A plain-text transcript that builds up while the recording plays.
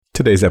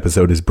Today's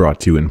episode is brought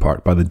to you in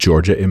part by the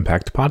Georgia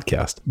Impact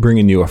Podcast,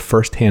 bringing you a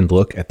first-hand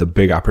look at the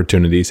big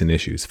opportunities and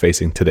issues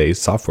facing today's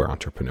software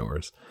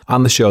entrepreneurs.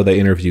 On the show, they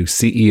interview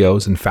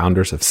CEOs and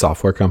founders of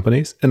software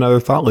companies and other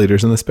thought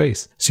leaders in the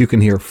space, so you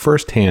can hear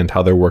firsthand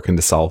how they're working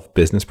to solve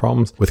business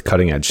problems with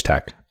cutting-edge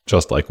tech,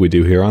 just like we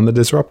do here on The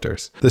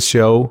Disruptors. The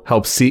show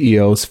helps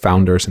CEOs,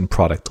 founders, and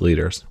product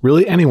leaders,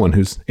 really anyone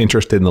who's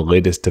interested in the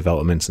latest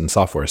developments in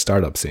software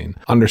startup scene,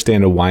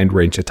 understand a wide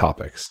range of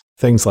topics.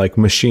 Things like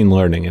machine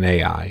learning and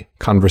AI,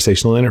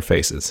 conversational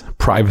interfaces,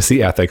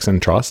 privacy, ethics,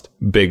 and trust,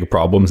 big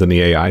problems in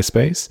the AI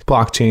space,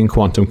 blockchain,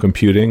 quantum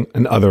computing,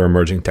 and other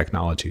emerging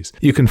technologies.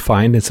 You can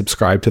find and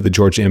subscribe to the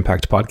Georgia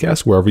Impact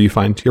Podcast wherever you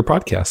find your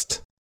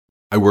podcasts.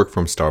 I work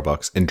from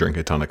Starbucks and drink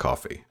a ton of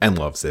coffee and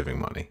love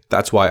saving money.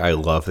 That's why I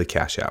love the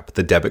Cash App,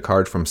 the debit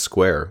card from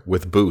Square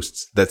with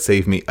boosts that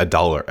save me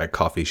 $1 at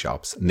coffee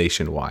shops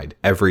nationwide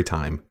every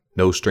time.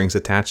 No strings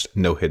attached,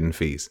 no hidden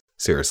fees.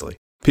 Seriously.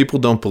 People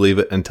don't believe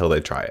it until they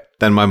try it.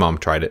 Then my mom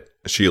tried it.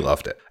 She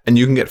loved it. And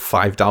you can get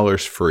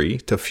 $5 free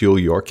to fuel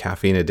your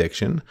caffeine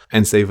addiction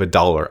and save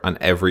 $1 on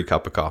every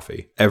cup of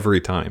coffee every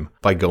time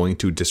by going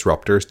to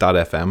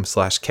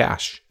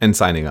disruptors.fm/cash and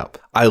signing up.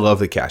 I love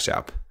the Cash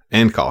App.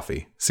 And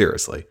coffee.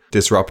 Seriously.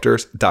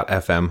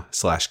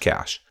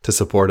 Disruptors.fm/cash to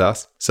support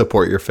us,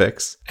 support your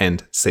fix,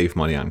 and save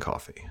money on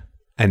coffee.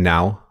 And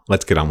now,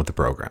 let's get on with the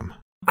program.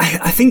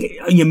 I think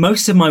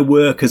most of my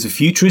work as a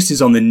futurist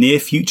is on the near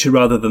future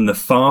rather than the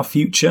far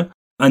future.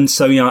 And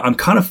so, I'm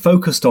kind of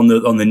focused on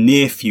the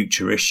near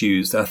future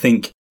issues. I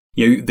think,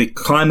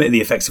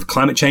 the effects of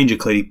climate change are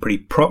clearly pretty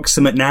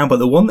proximate now, but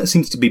the one that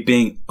seems to be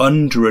being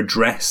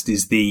under-addressed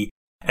is the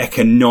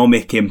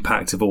economic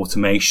impact of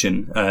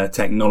automation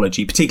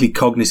technology, particularly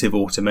cognitive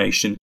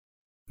automation.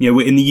 In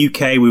the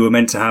UK, we were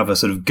meant to have a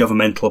sort of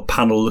governmental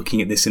panel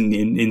looking at this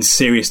in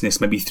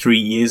seriousness maybe 3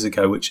 years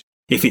ago, which,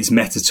 if it's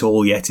met at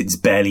all yet, it's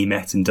barely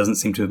met and doesn't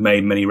seem to have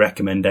made many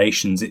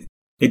recommendations.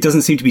 It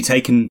doesn't seem to be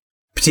taken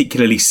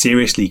particularly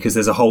seriously because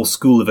there's a whole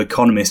school of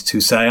economists who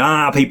say,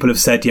 people have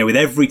said, with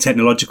every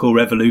technological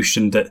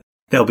revolution that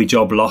there'll be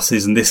job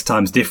losses and this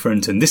time's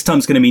different and this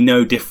time's going to be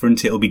no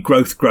different. It'll be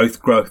growth.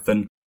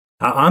 And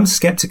I'm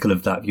skeptical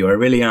of that view. I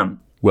really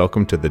am.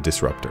 Welcome to The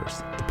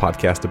Disruptors, the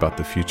podcast about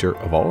the future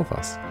of all of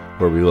us,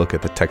 where we look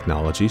at the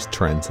technologies,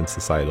 trends, and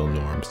societal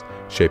norms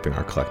shaping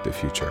our collective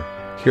future.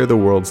 Hear the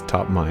world's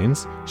top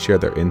minds share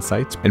their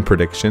insights and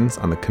predictions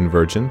on the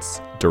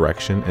convergence,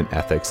 direction, and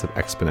ethics of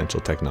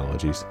exponential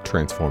technologies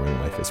transforming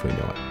life as we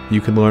know it.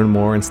 You can learn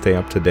more and stay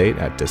up to date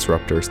at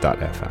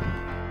disruptors.fm.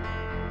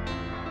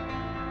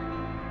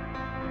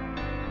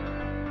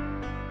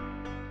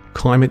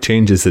 Climate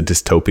change is a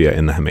dystopia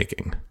in the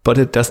making, but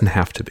it doesn't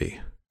have to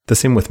be. The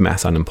same with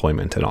mass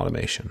unemployment and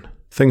automation.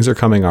 Things are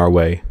coming our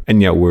way,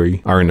 and yet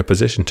we are in a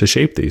position to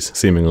shape these,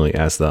 seemingly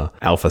as the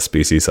alpha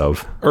species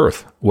of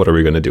Earth. What are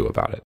we going to do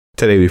about it?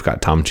 Today we've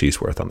got Tom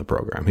Cheesewright on the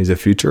program. He's a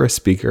futurist,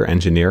 speaker,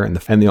 engineer, and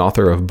the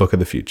author of Book of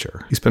the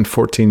Future. He spent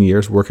 14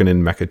 years working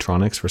in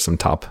mechatronics for some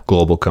top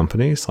global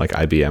companies like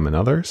IBM and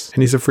others.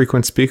 And he's a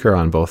frequent speaker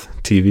on both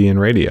TV and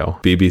radio,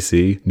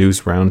 BBC,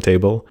 News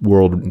Roundtable,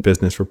 World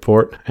Business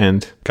Report,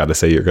 and gotta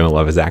say you're gonna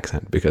love his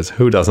accent, because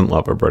who doesn't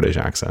love a British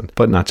accent?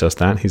 But not just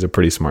that, he's a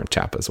pretty smart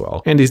chap as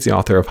well. And he's the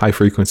author of High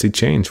Frequency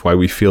Change, Why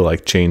We Feel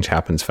Like Change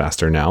Happens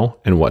Faster Now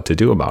and What to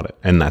Do About It.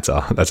 And that's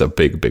a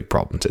big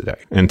problem today.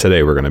 And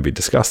today we're gonna be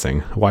discussing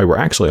why we're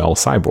actually all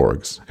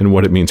cyborgs and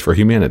what it means for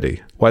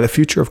humanity. Why the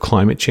future of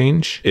climate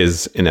change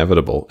is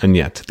inevitable, and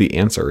yet the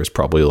answer is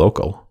probably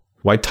local.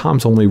 Why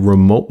Tom's only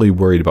remotely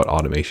worried about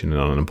automation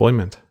and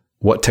unemployment.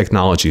 What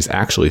technologies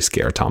actually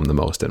scare Tom the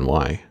most and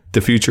why.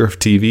 The future of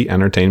TV,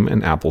 entertainment,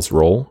 and Apple's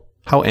role.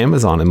 How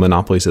Amazon and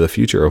monopolies of the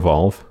future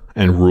evolve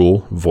and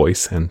rule,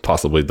 voice, and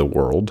possibly the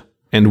world.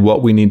 And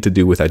what we need to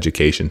do with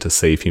education to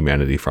save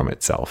humanity from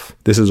itself.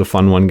 This is a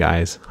fun one,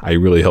 guys. I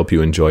really hope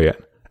you enjoy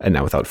it. And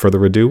now, without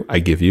further ado, I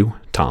give you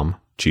Tom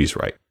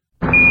Cheesewright.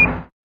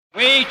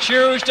 We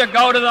choose to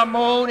go to the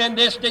moon in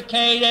this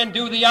decade and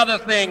do the other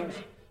things,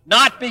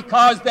 not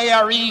because they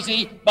are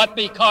easy, but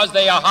because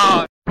they are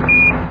hard.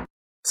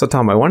 So,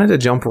 Tom, I wanted to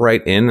jump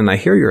right in, and I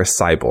hear you're a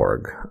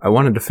cyborg. I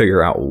wanted to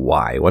figure out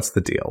why. What's the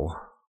deal?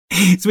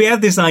 So we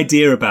have this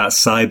idea about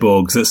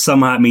cyborgs that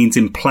somehow it means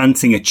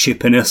implanting a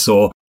chip in us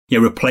or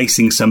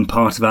replacing some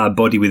part of our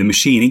body with a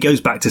machine. It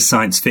goes back to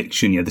science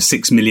fiction, the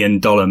 $6 million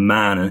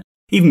man. And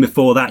even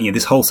before that,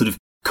 this whole sort of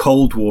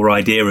Cold War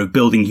idea of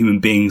building human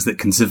beings that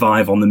can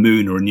survive on the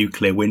moon or a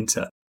nuclear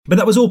winter. But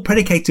that was all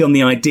predicated on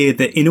the idea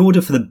that in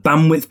order for the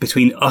bandwidth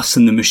between us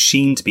and the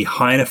machine to be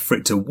high enough for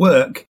it to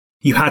work,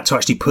 you had to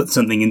actually put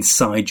something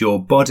inside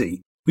your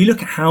body. We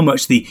look at how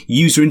much the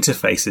user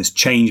interface has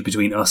changed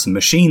between us and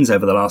machines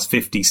over the last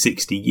 50,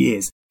 60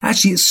 years.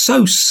 Actually, it's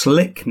so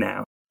slick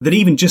now that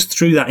even just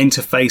through that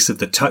interface of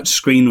the touch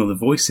screen or the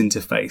voice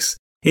interface,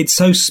 it's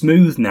so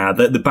smooth now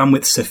that the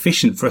bandwidth's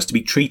sufficient for us to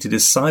be treated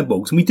as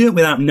cyborgs, and we do it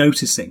without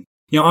noticing.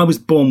 I was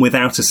born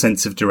without a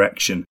sense of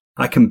direction.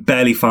 I can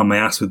barely find my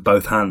ass with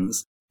both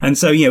hands. And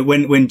so,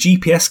 when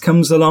GPS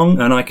comes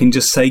along and I can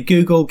just say,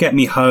 Google, get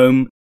me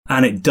home,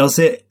 and it does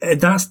it.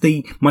 That's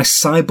my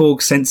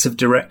cyborg sense of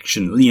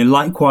direction.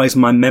 Likewise,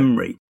 my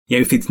memory.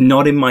 If it's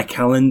not in my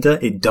calendar,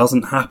 it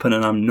doesn't happen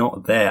and I'm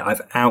not there.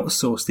 I've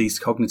outsourced these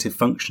cognitive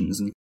functions.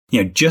 And,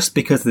 just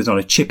because there's not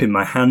a chip in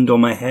my hand or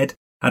my head,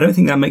 I don't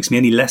think that makes me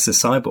any less a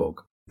cyborg.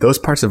 Those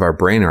parts of our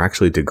brain are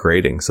actually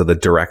degrading. So the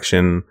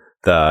direction,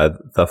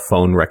 the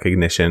phone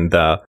recognition,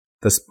 the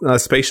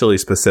spatially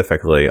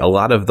specifically, a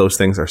lot of those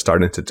things are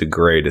starting to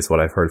degrade is what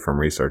I've heard from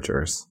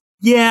researchers.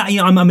 Yeah,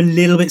 I'm a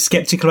little bit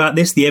skeptical about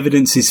this. The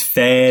evidence is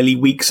fairly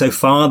weak so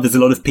far. There's a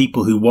lot of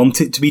people who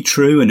want it to be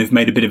true and have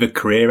made a bit of a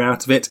career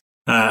out of it.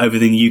 Over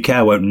in the UK,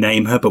 I won't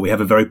name her, but we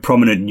have a very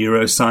prominent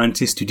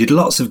neuroscientist who did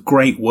lots of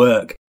great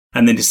work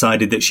and then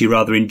decided that she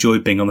rather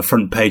enjoyed being on the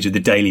front page of the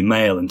Daily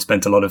Mail and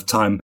spent a lot of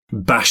time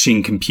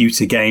bashing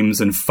computer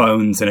games and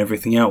phones and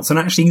everything else. And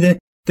actually, the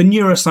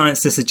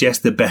neuroscience to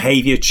suggest that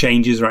behaviour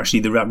changes or actually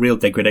the real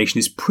degradation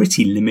is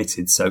pretty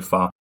limited so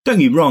far. Don't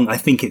get me wrong, I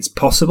think it's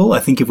possible. I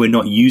think if we're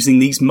not using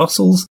these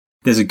muscles,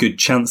 there's a good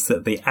chance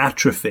that they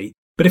atrophy.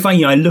 But if I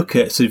look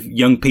at sort of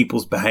young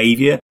people's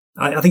behaviour,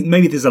 I think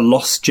maybe there's a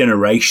lost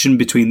generation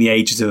between the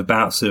ages of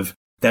about sort of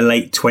their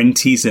late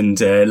 20s and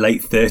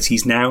late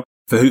 30s now,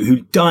 for who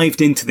dived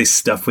into this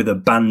stuff with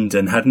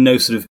abandon, had no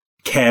sort of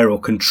care or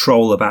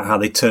control about how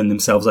they turned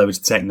themselves over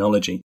to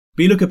technology.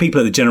 But you look at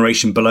people at the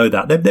generation below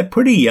that, they're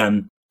pretty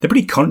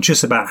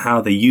conscious about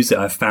how they use it,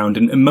 I've found.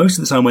 And most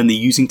of the time when they're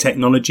using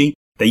technology,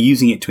 they're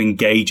using it to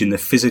engage in the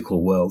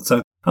physical world.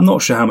 So I'm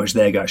not sure how much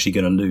they're actually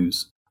going to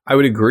lose. I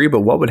would agree,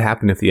 but what would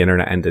happen if the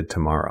internet ended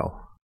tomorrow?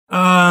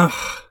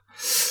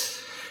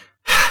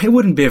 It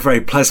wouldn't be a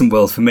very pleasant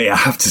world for me, I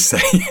have to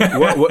say.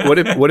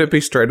 Would it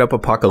be straight up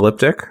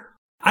apocalyptic?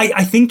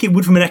 I think it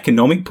would from an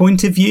economic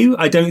point of view.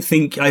 I don't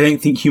think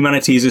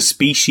humanity as a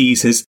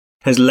species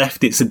has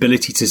left its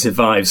ability to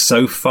survive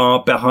so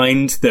far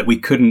behind that we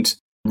couldn't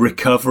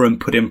recover and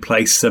put in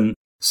place some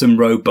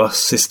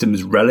robust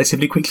systems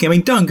relatively quickly. I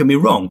mean, don't get me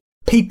wrong.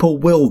 People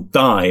will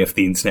die if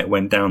the internet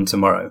went down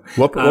tomorrow.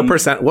 What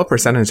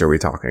percentage are we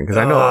talking? Because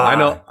I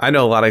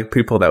know a lot of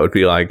people that would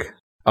be like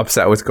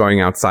upset with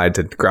going outside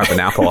to grab an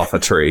apple off a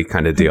tree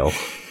kind of deal.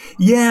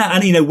 Yeah,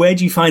 and where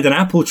do you find an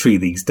apple tree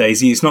these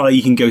days? It's not like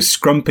you can go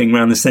scrumping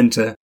around the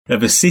centre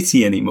of a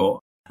city anymore.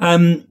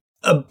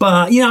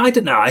 But I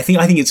don't know. I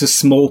think it's a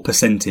small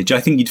percentage. I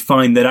think you'd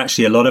find that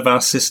actually a lot of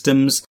our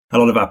systems, a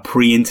lot of our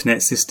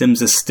pre-internet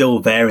systems are still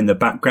there in the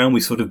background.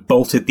 We sort of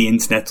bolted the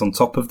internet on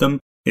top of them.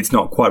 It's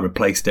not quite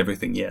replaced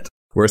everything yet.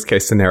 Worst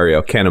case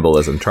scenario,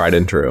 cannibalism, tried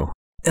and true.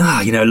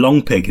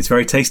 Long pig. It's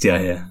very tasty, I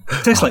hear.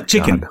 It tastes like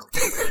chicken.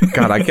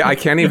 God, I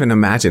can't even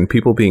imagine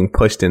people being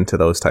pushed into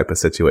those type of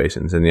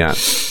situations. And yet...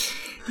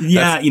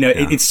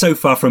 It's so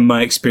far from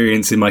my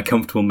experience in my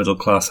comfortable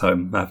middle-class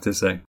home, I have to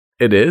say.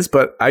 It is,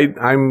 but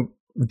I'm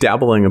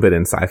dabbling a bit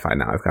in sci-fi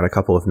now. I've got a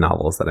couple of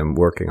novels that I'm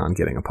working on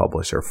getting a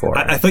publisher for.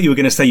 I thought you were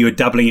going to say you were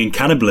dabbling in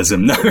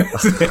cannibalism. No.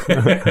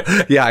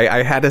 Yeah,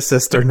 I had a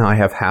sister. Now I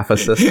have half a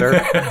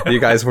sister. You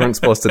guys weren't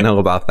supposed to know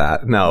about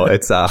that. No,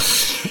 it's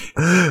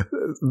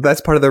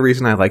that's part of the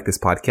reason I like this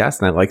podcast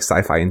and I like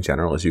sci-fi in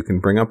general is you can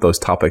bring up those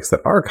topics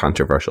that are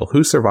controversial.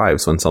 Who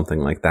survives when something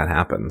like that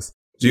happens?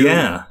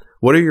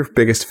 What are your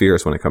biggest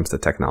fears when it comes to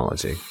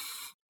technology?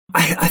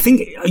 I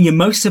think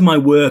most of my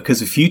work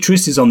as a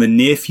futurist is on the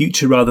near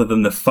future rather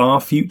than the far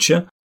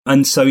future.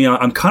 And so,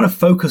 I'm kind of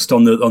focused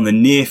on the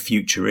near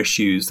future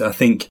issues. I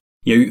think,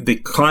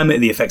 the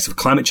effects of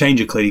climate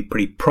change are clearly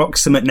pretty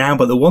proximate now,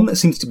 but the one that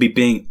seems to be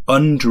being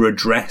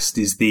under-addressed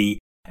is the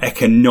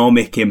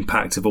economic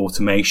impact of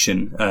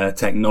automation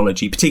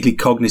technology, particularly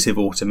cognitive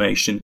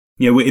automation.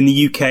 In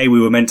the UK, we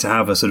were meant to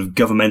have a sort of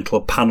governmental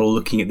panel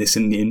looking at this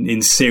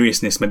in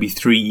seriousness maybe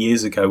 3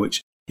 years ago,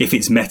 which, if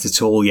it's met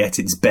at all yet,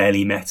 it's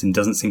barely met and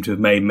doesn't seem to have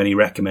made many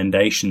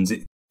recommendations.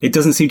 It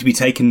doesn't seem to be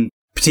taken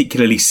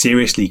particularly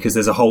seriously because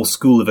there's a whole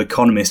school of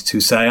economists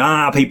who say,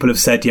 people have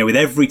said, with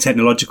every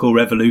technological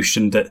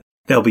revolution that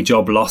there'll be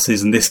job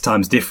losses and this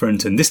time's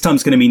different and this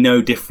time's going to be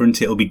no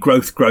different. It'll be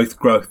growth, growth,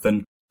 growth.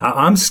 And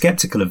I'm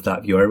skeptical of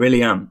that view. I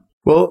really am.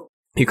 Well,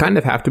 you kind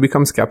of have to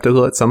become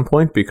skeptical at some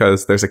point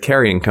because there's a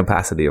carrying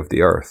capacity of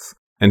the Earth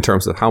in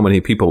terms of how many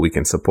people we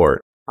can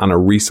support on a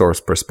resource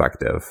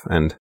perspective.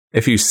 And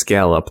if you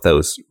scale up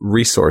those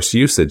resource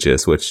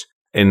usages, which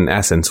in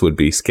essence would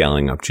be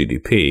scaling up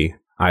GDP,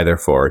 either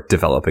for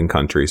developing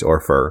countries or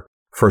for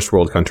first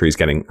world countries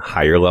getting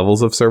higher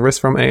levels of service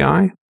from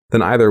AI,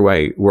 then either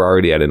way, we're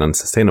already at an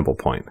unsustainable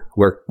point.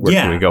 Where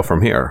can we go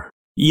from here?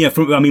 Yeah,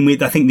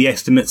 I think the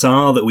estimates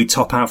are that we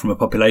top out from a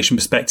population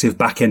perspective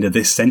back end of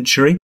this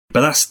century,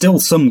 but that's still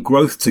some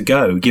growth to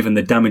go given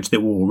the damage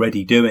that we're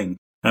already doing.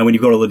 And when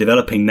you've got all the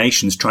developing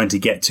nations trying to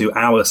get to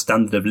our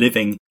standard of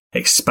living,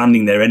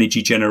 expanding their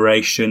energy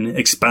generation,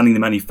 expanding the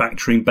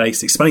manufacturing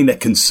base, expanding their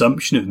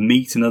consumption of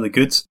meat and other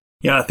goods.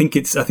 Yeah, I think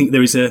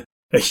there is a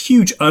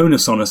huge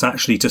onus on us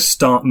actually to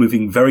start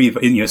moving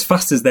as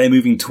fast as they're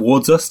moving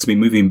towards us to be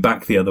moving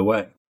back the other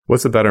way.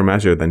 What's a better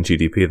measure than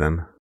GDP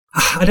then?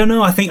 I don't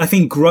know. I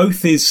think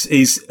growth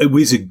is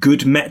a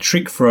good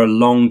metric for a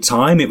long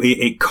time.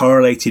 It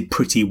correlated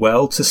pretty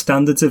well to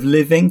standards of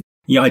living.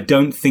 I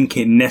don't think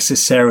it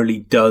necessarily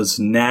does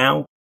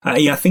now.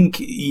 I think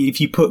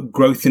if you put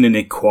growth in an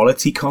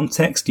equality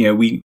context,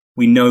 we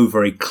know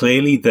very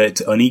clearly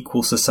that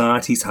unequal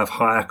societies have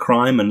higher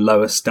crime and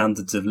lower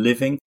standards of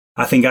living.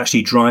 I think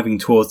actually driving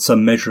towards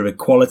some measure of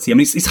equality,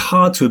 it's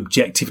hard to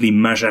objectively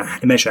measure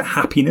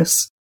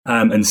happiness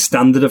and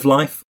standard of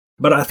life,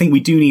 but I think we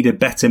do need a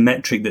better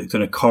metric that's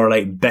going to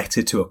correlate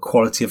better to a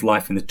quality of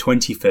life in the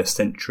 21st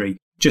century,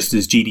 just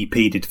as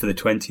GDP did for the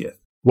 20th.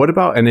 What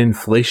about an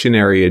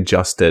inflationary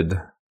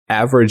adjusted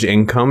average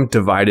income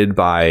divided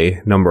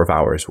by number of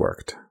hours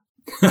worked?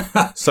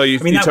 So you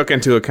took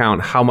into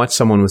account how much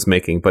someone was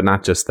making, but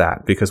not just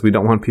that, because we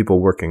don't want people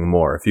working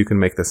more. If you can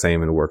make the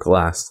same and work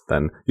less,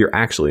 then you're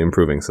actually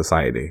improving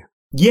society.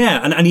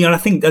 Yeah, and I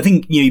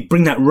think you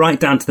bring that right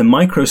down to the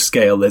micro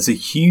scale. There's a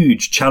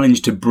huge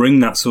challenge to bring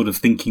that sort of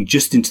thinking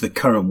just into the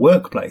current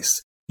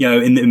workplace.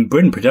 In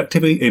Britain,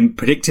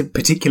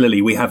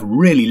 particularly, we have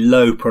really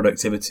low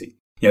productivity,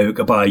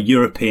 by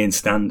European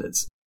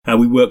standards.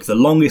 We work the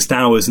longest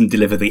hours and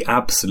deliver the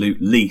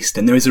absolute least.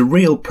 And there is a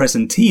real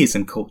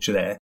presenteeism culture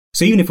there.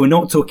 So even if we're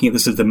not talking at the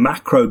sort of the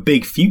macro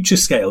big future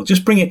scale,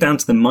 just bring it down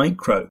to the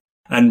micro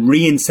and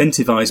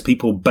re-incentivize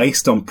people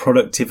based on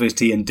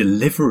productivity and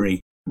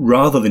delivery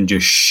rather than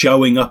just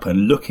showing up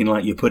and looking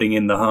like you're putting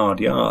in the hard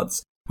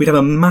yards. We'd have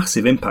a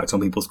massive impact on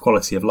people's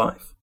quality of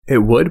life. It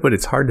would, but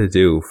it's hard to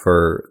do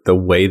for the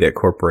way that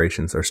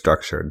corporations are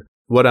structured.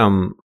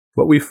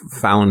 What we've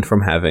found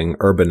from having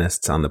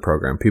urbanists on the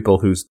program, people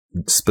whose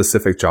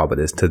specific job it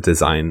is to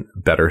design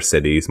better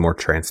cities, more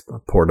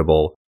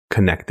transportable,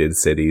 connected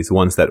cities,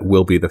 ones that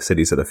will be the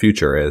cities of the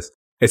future, is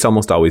it's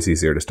almost always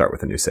easier to start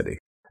with a new city.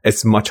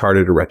 It's much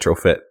harder to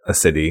retrofit a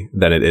city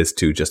than it is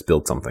to just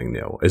build something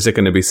new. Is it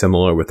going to be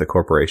similar with the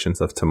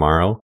corporations of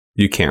tomorrow?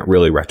 You can't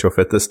really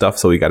retrofit this stuff,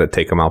 so we got to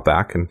take them out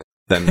back and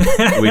then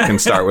we can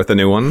start with the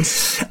new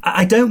ones?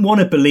 I don't want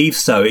to believe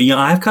so.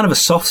 I have kind of a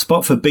soft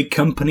spot for big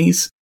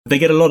companies. They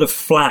get a lot of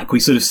flack. We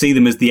sort of see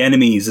them as the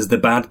enemies, as the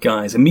bad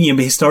guys.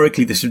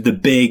 Historically, the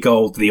big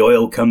old, the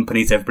oil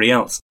companies, everybody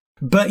else.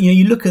 But,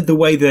 you look at the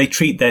way they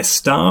treat their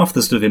staff,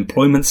 the sort of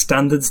employment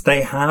standards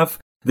they have,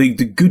 the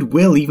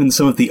goodwill even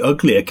some of the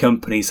uglier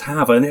companies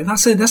have. And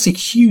that's a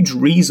huge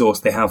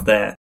resource they have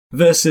there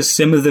versus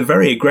some of the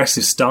very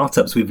aggressive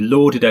startups we've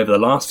lauded over the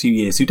last few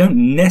years who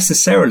don't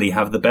necessarily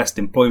have the best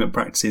employment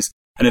practices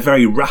and are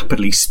very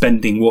rapidly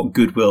spending what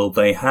goodwill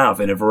they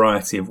have in a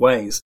variety of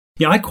ways.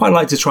 I'd quite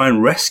like to try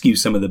and rescue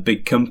some of the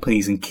big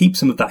companies and keep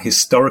some of that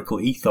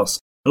historical ethos.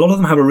 A lot of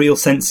them have a real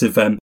sense of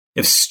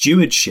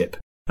stewardship,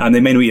 and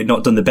they may have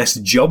not done the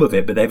best job of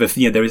it, but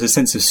there is a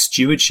sense of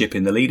stewardship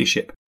in the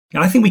leadership.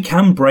 And I think we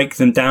can break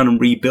them down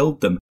and rebuild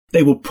them.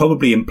 They will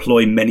probably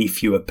employ many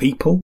fewer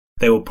people.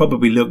 They will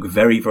probably look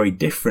very, very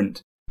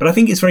different. But I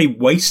think it's very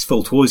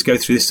wasteful to always go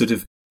through this sort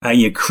of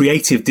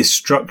creative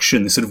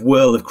destruction, this sort of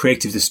whirl of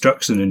creative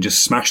destruction, and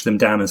just smash them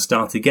down and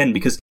start again.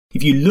 Because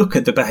if you look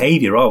at the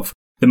behaviour of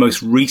the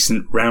most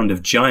recent round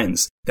of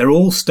giants, they're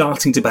all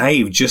starting to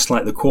behave just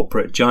like the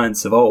corporate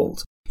giants of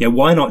old.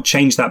 Why not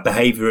change that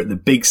behaviour at the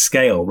big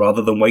scale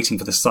rather than waiting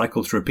for the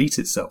cycle to repeat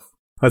itself?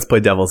 Let's play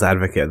devil's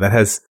advocate. That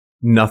has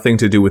nothing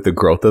to do with the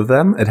growth of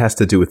them. It has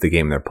to do with the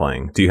game they're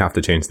playing. Do you have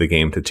to change the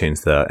game to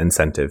change the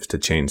incentives, to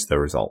change the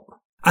result?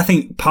 I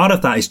think part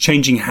of that is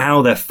changing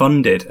how they're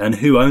funded and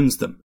who owns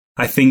them.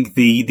 I think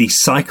the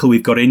cycle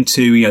we've got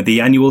into, the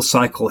annual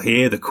cycle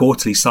here, the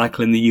quarterly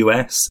cycle in the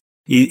US,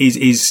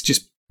 is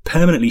just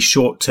permanently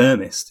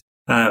short-termist,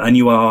 and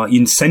you are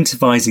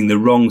incentivizing the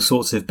wrong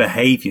sorts of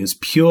behaviors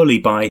purely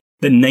by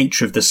the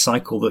nature of the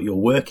cycle that you're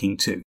working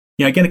to.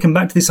 Again, I come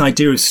back to this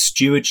idea of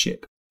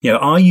stewardship.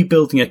 Are you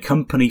building a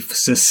company for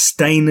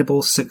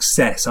sustainable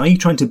success? Are you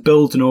trying to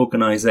build an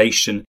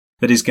organization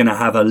that is going to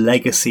have a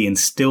legacy and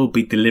still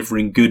be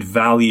delivering good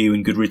value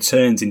and good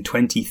returns in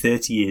 20,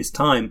 30 years'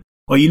 time?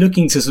 Or are you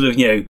looking to sort of,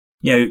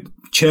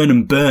 churn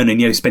and burn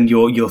and, spend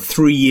your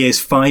 3 years,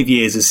 5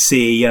 years as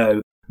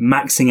CEO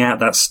maxing out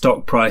that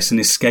stock price and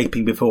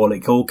escaping before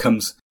it all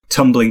comes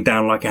tumbling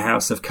down like a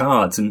house of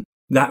cards? And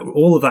that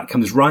all of that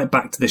comes right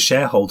back to the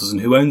shareholders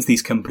and who owns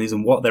these companies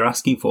and what they're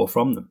asking for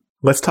from them.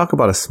 Let's talk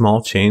about a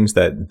small change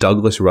that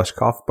Douglas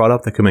Rushkoff brought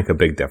up that could make a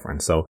big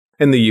difference. So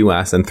in the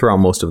US and throughout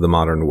most of the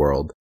modern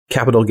world,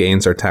 capital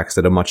gains are taxed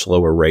at a much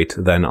lower rate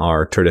than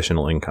our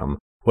traditional income.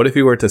 What if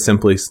you were to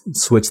simply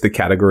switch the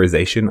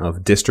categorization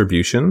of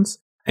distributions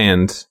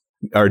and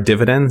our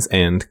dividends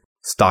and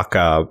stock,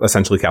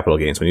 essentially capital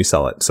gains when you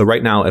sell it? So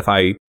right now, if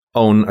I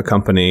own a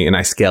company and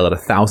I scale it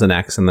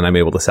 1,000x and then I'm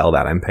able to sell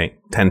that, I'm paying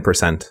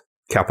 10%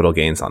 capital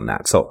gains on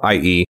that. So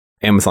i.e.,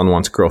 Amazon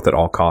wants growth at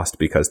all cost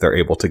because they're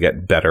able to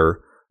get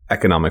better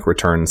economic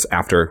returns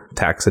after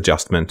tax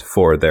adjustment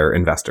for their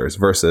investors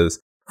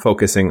versus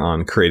focusing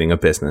on creating a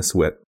business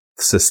with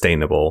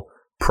sustainable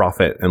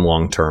profit and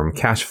long-term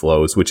cash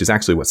flows, which is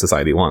actually what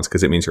society wants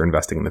because it means you're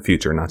investing in the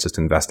future, not just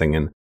investing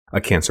in a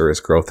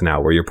cancerous growth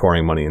now where you're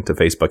pouring money into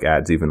Facebook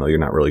ads, even though you're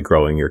not really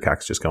growing, your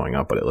CAC's just going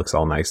up, but it looks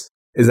all nice.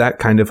 Is that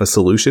kind of a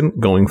solution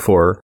going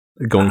for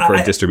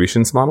a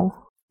distributions model?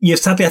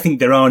 sadly, I think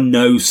there are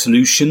no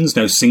solutions,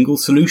 no single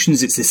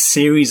solutions. It's a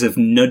series of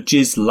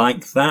nudges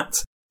like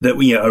that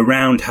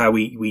around how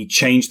we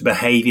change the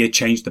behavior,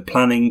 change the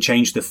planning,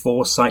 change the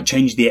foresight,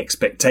 change the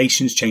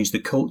expectations, change the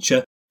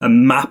culture,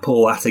 and map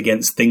all that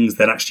against things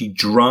that actually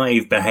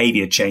drive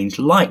behavior change,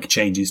 like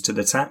changes to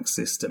the tax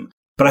system.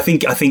 But I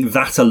think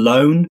that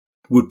alone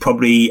would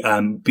probably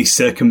be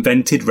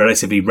circumvented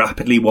relatively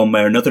rapidly one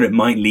way or another. It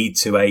might lead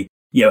to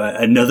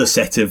another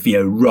set of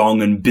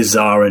wrong and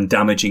bizarre and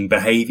damaging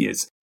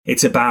behaviors.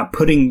 It's about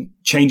putting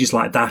changes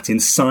like that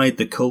inside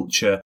the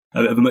culture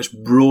of a much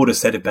broader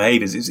set of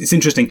behaviors. It's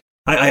interesting.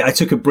 I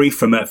took a brief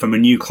from a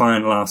new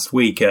client last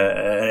week,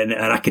 an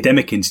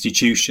academic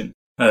institution,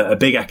 a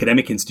big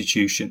academic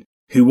institution,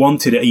 who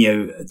wanted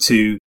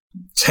to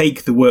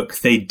take the work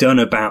they'd done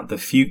about the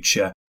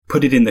future,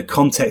 put it in the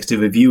context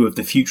of a view of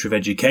the future of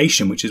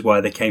education, which is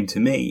why they came to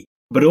me.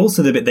 But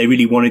also the bit they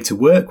really wanted to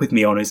work with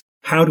me on is,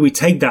 how do we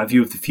take that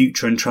view of the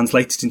future and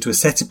translate it into a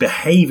set of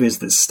behaviors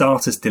that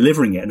start us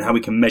delivering it, and how we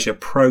can measure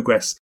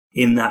progress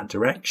in that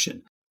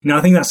direction? Now,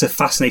 I think that's a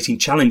fascinating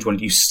challenge when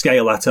you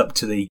scale that up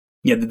to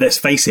let's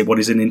face it, what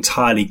is an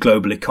entirely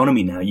global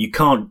economy now. You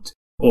can't,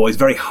 or it's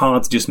very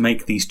hard to just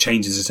make these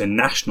changes at a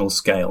national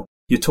scale.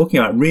 You're talking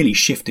about really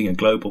shifting a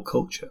global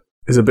culture.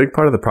 Is a big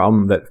part of the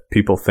problem that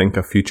people think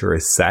a future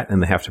is set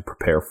and they have to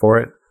prepare for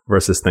it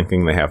versus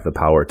thinking they have the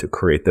power to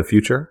create the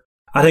future?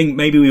 I think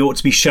maybe we ought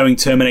to be showing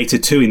Terminator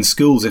 2 in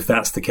schools if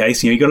that's the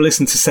case. You've got to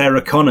listen to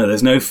Sarah Connor.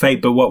 There's no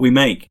fate but what we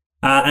make.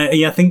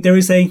 I think there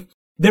is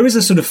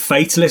a sort of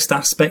fatalist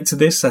aspect to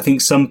this. I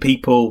think some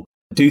people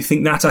do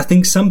think that. I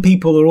think some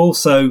people are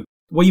also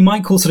what you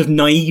might call sort of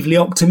naively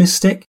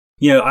optimistic.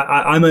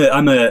 I'm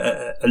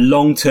a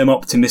long-term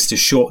optimist, a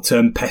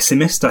short-term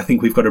pessimist. I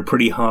think we've got a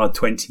pretty hard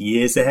 20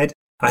 years ahead.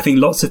 I think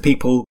lots of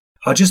people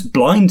are just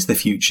blind to the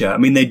future. I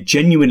mean, they're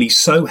genuinely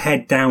so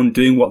head down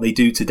doing what they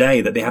do today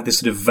that they have this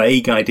sort of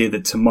vague idea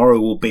that tomorrow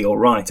will be all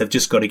right. I've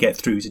just got to get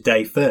through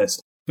today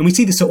first. And we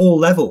see this at all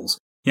levels.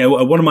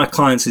 One of my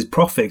clients is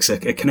Profix,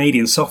 a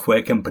Canadian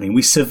software company.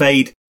 We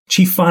surveyed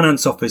chief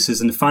finance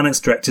officers and finance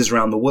directors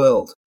around the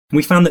world. And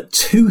we found that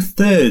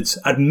 2/3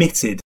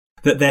 admitted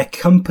that their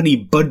company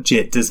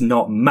budget does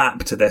not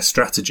map to their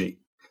strategy.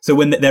 So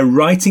when they're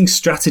writing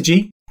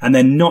strategy and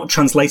they're not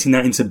translating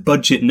that into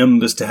budget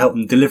numbers to help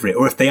them deliver it,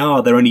 or if they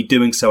are, they're only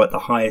doing so at the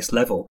highest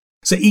level.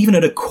 So even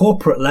at a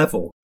corporate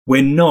level,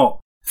 we're not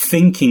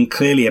thinking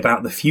clearly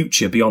about the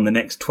future beyond the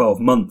next 12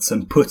 months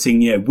and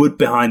putting wood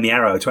behind the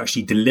arrow to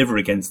actually deliver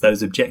against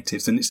those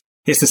objectives. And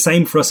it's the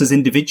same for us as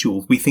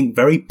individuals. We think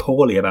very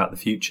poorly about the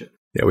future.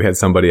 Yeah, we had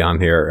somebody on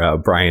here,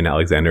 Brian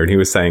Alexander, and he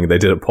was saying they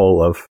did a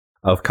poll of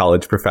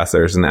college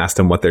professors and asked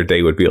them what their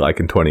day would be like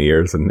in 20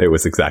 years, and it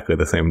was exactly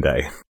the same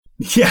day.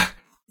 Yeah.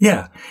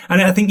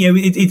 And I think,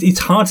 it's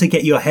hard to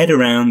get your head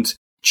around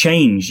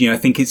change. I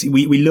think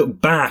we look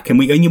back and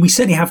we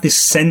certainly have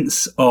this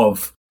sense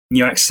of,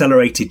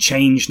 accelerated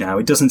change now.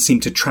 It doesn't seem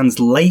to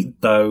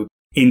translate, though,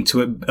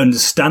 into an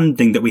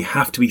understanding that we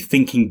have to be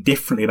thinking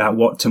differently about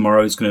what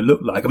tomorrow is going to look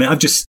like. I mean, I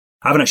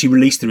haven't actually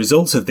released the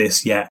results of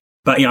this yet,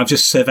 but, I've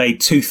just surveyed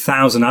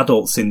 2,000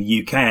 adults in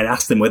the UK and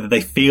asked them whether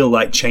they feel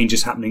like change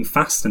is happening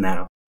faster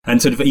now.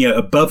 And sort of,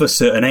 above a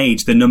certain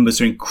age, the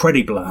numbers are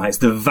incredibly high. It's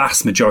the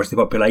vast majority of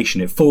the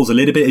population. It falls a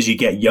little bit as you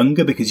get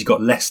younger because you've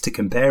got less to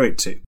compare it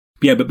to.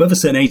 But above a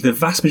certain age, the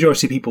vast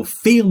majority of people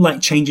feel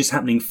like change is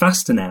happening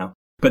faster now.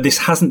 But this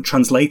hasn't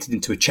translated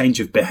into a change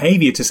of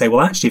behavior to say,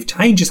 well, actually, if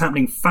change is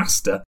happening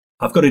faster,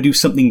 I've got to do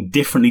something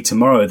differently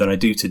tomorrow than I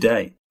do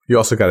today. You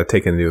also got to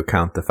take into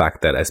account the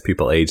fact that as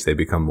people age, they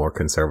become more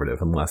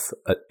conservative and less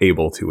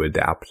able to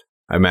adapt.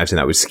 I imagine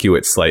that would skew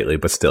it slightly,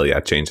 but still,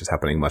 change is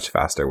happening much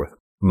faster with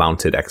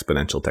mounted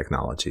exponential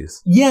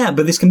technologies. Yeah,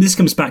 but this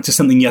comes back to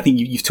something I think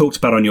you've talked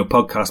about on your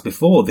podcast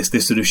before, this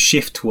sort of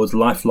shift towards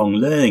lifelong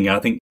learning. I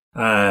think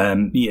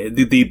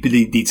the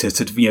ability to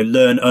sort of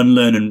learn,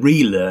 unlearn and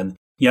relearn.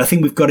 I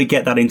think we've got to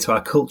get that into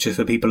our culture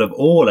for people of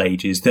all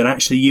ages, that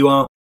actually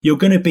you're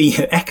going to be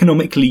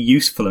economically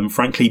useful and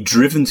frankly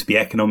driven to be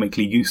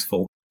economically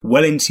useful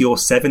well into your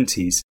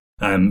 70s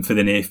for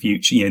the near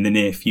future, in the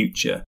near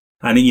future.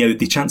 And,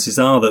 the chances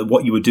are that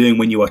what you were doing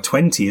when you are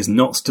 20 is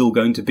not still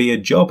going to be a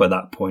job at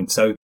that point.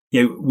 So,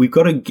 we've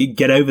got to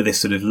get over this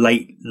sort of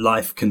late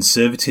life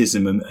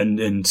conservatism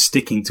and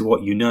sticking to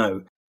what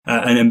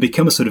and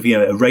become a sort of,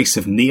 a race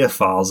of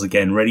neophiles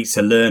again, ready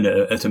to learn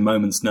at a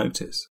moment's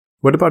notice.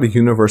 What about a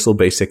universal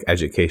basic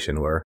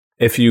education where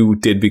if you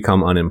did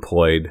become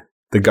unemployed,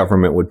 the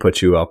government would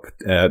put you up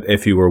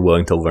if you were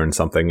willing to learn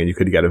something and you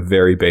could get a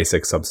very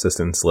basic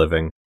subsistence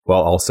living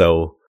while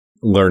also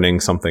learning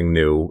something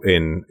new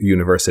in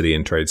university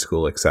and trade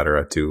school,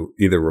 etc., to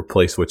either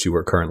replace what you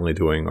were currently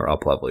doing or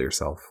up-level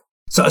yourself?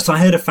 So I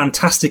heard a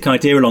fantastic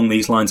idea along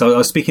these lines. I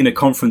was speaking at a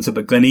conference up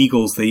at Glen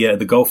Eagles,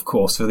 the golf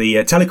course for the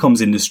telecoms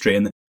industry,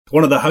 and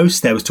one of the hosts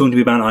there was talking to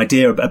me about an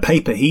idea, a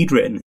paper he'd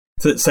written,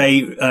 that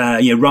say,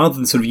 rather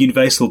than sort of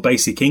universal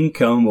basic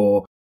income,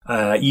 or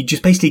you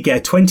just basically get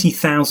a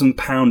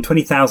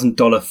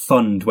 £20,000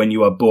 fund when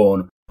you are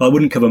born I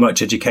wouldn't cover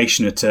much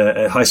education at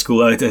high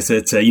school, at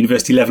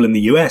university level in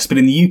the US, but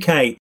in the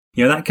UK,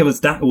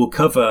 that will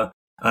cover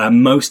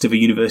most of a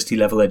university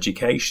level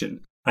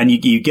education. And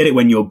you get it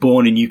when you're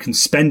born, and you can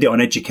spend it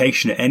on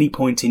education at any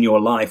point in your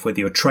life, whether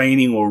you're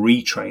training or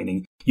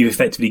retraining. You've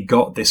effectively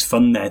got this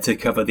fund there to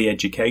cover the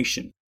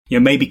education.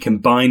 Maybe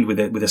combined with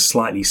a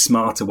slightly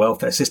smarter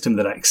welfare system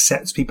that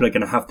accepts people are going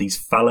to have these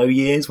fallow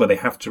years where they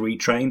have to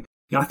retrain.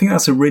 I think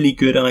that's a really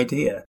good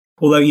idea.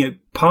 Although,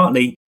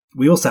 partly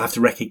we also have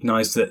to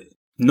recognise that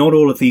not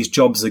all of these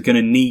jobs are going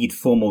to need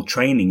formal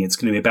training. It's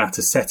going to be about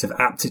a set of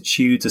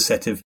aptitudes, a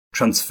set of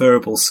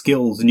transferable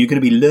skills, and you're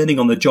going to be learning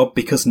on the job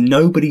because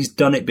nobody's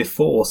done it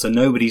before, so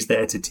nobody's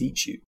there to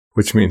teach you.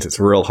 Which means it's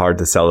real hard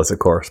to sell as a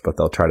course, but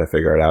they'll try to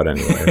figure it out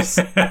anyways.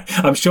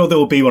 I'm sure there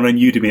will be one on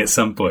Udemy at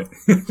some point.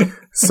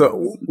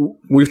 So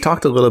we've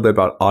talked a little bit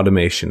about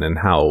automation and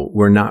how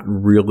we're not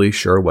really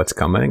sure what's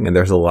coming, and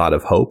there's a lot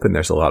of hope and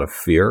there's a lot of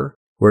fear.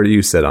 Where do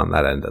you sit on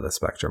that end of the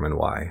spectrum, and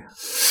why?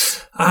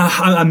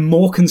 I'm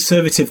more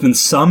conservative than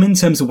some in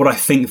terms of what I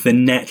think the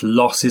net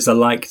losses are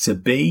likely to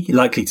be.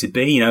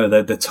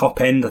 The top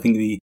end, I think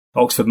the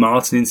Oxford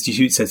Martin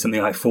Institute said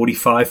something like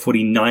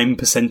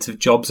 49% of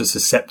jobs are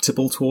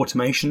susceptible to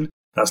automation.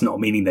 That's not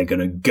meaning they're going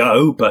to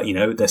go, but,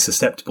 they're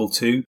susceptible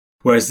to.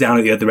 Whereas down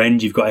at the other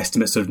end, you've got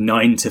estimates of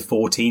 9 to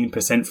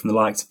 14% from the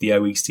likes of the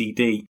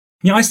OECD.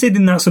 I sit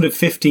in that sort of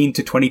 15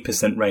 to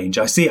 20% range.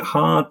 I find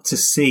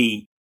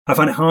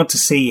it hard to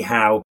see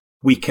how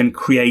we can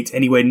create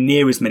anywhere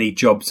near as many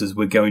jobs as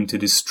we're going to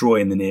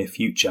destroy in the near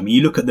future. I mean,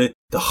 you look at the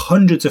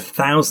hundreds of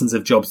thousands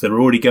of jobs that are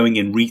already going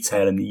in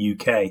retail in the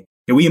UK.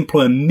 We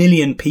employ 1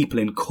 million people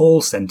in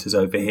call centres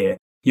over here,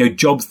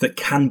 jobs that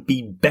can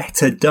be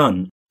better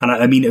done. And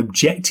I mean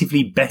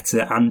objectively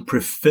better and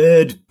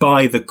preferred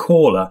by the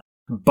caller,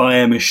 by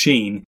a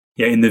machine,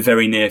 in the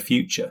very near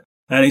future.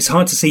 And it's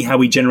hard to see how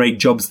we generate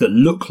jobs that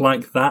look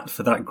like that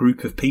for that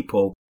group of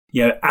people,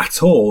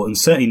 at all, and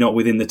certainly not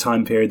within the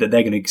time period that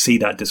they're going to see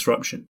that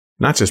disruption.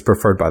 Not just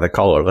preferred by the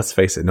caller. Let's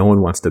face it, no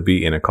one wants to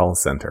be in a call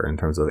center in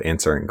terms of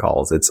answering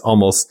calls. It's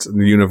almost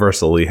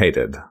universally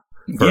hated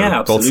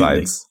for both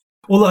sides.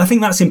 Well, I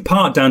think that's in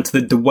part down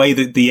to the way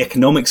that the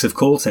economics of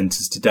call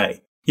centres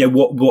today.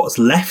 What's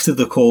left of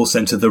the call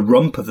centre, the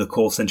rump of the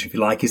call centre, if you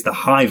like, is the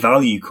high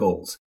value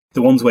calls.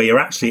 The ones where you're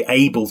actually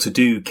able to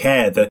do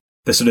care, the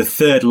sort of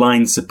third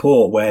line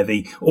support where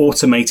the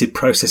automated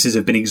processes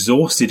have been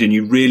exhausted and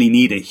you really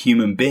need a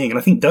human being. And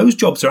I think those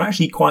jobs are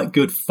actually quite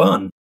good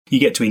fun. You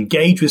get to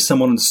engage with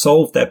someone and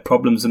solve their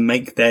problems and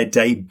make their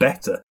day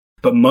better.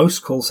 But most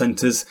call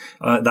centres,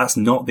 that's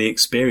not the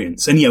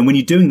experience. And when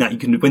you're doing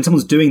that, when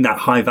someone's doing that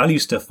high value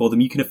stuff for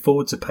them, you can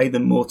afford to pay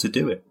them more to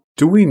do it.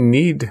 Do we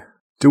need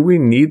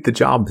the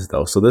jobs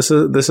though? So this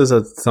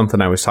is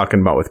something I was talking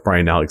about with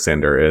Brian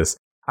Alexander. Is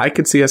I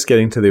could see us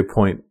getting to the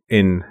point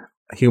in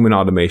human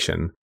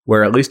automation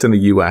where, at least in the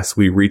US,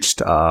 we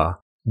reached a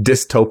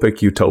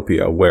dystopic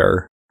utopia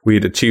where we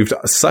had achieved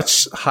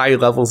such high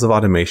levels of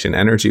automation.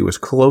 Energy was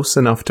close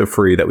enough to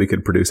free that we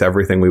could produce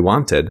everything we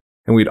wanted.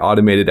 And we'd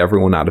automated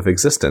everyone out of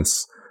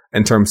existence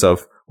in terms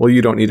of, well,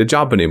 you don't need a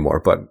job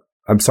anymore, but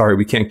I'm sorry,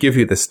 we can't give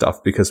you this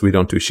stuff because we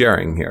don't do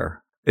sharing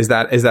here. Is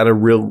that a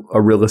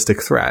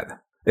realistic threat?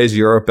 Is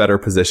Europe better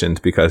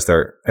positioned because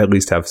they at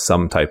least have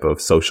some type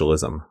of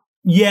socialism?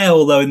 Yeah,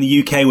 although in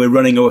the UK we're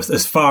running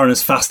as far and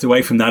as fast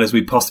away from that as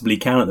we possibly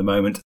can at the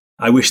moment.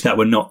 I wish that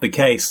were not the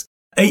case.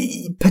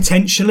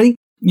 Potentially.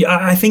 Yeah,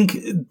 I think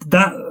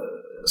that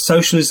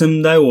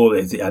socialism, though,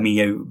 or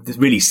the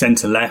really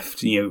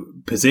centre-left,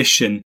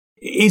 position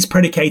is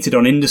predicated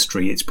on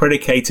industry. It's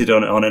predicated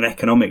on an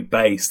economic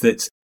base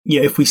that,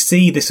 if we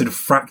see this sort of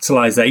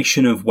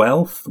fractalization of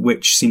wealth,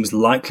 which seems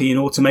likely in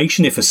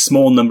automation, if a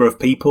small number of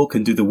people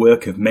can do the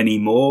work of many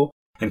more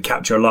and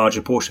capture a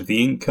larger portion of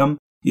the income,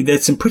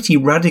 there's some pretty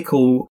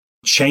radical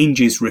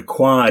changes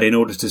required in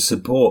order to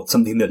support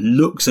something that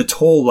looks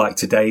at all like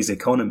today's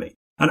economy.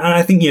 And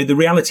I think, the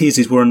reality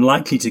is we're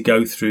unlikely to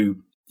go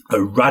through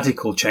a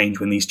radical change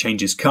when these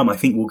changes come. I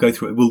think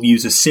we'll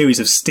use a series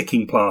of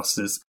sticking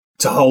plasters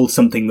to hold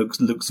something that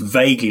looks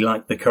vaguely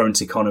like the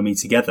current economy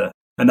together.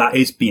 And that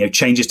is,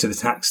 changes to the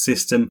tax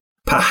system,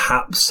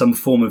 perhaps some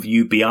form of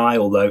UBI,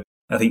 although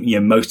I think,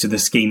 most of the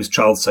schemes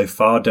trialled so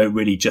far don't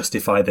really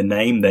justify the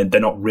name.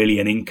 They're not really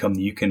an income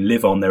that you can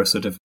live on. They're a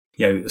sort of,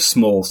 a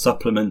small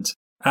supplement.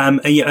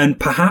 And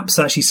perhaps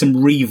actually some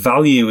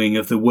revaluing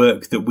of the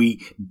work that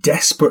we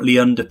desperately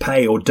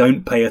underpay or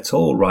don't pay at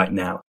all right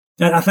now.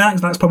 And I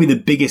think that's probably the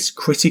biggest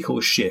critical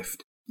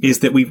shift, is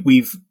that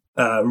we've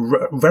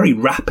very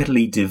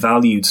rapidly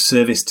devalued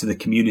service to the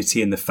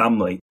community and the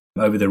family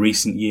over the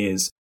recent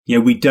years.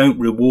 We don't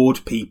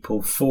reward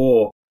people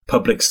for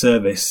public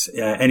service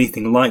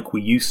anything like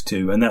we used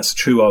to. And that's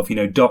true of,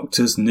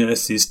 doctors,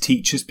 nurses,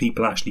 teachers,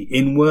 people actually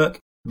in work.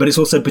 But it's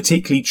also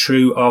particularly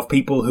true of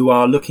people who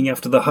are looking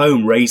after the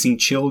home, raising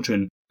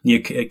children,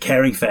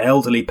 caring for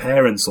elderly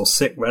parents or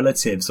sick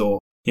relatives, or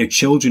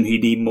children who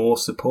need more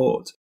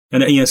support.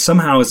 And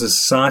somehow as a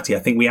society, I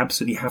think we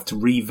absolutely have to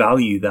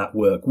revalue that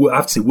work. We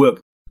have to work,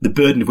 the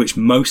burden of which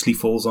mostly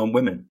falls on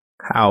women.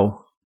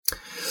 How?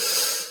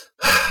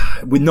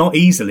 We're not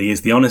easily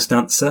is the honest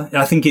answer.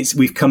 I think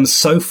we've come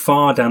so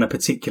far down a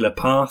particular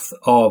path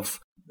of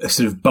a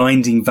sort of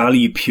binding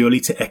value purely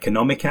to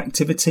economic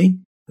activity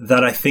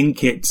that I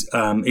think it's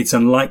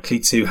unlikely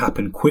to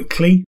happen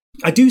quickly.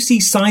 I do see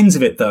signs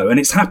of it though, and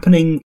it's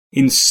happening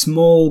in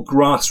small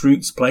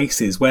grassroots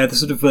places where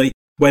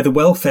where the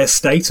welfare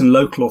state and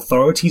local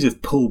authorities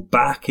have pulled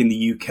back in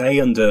the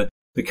UK under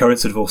the current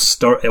sort of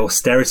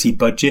austerity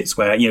budgets,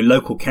 where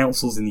local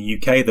councils in the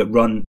UK that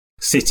run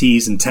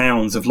cities and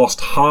towns have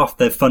lost half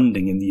their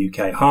funding in the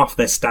UK, half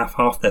their staff,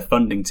 half their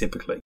funding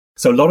typically.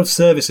 So a lot of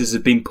services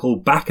have been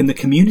pulled back and the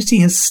community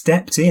has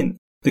stepped in.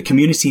 The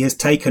community has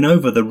taken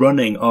over the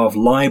running of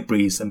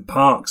libraries and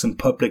parks and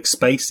public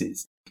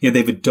spaces.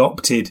 They've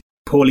adopted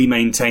poorly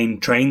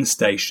maintained train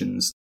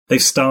stations.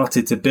 They've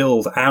started to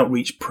build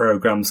outreach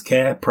programs,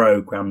 care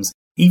programs,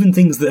 even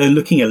things that are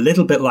looking a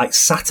little bit like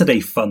Saturday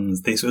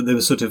funds. There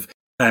were sort of,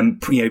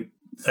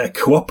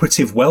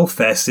 cooperative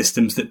welfare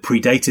systems that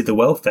predated the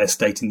welfare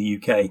state in the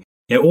UK.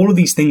 All of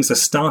these things are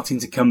starting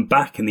to come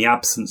back in the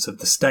absence of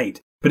the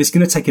state. But it's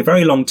going to take a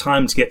very long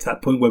time to get to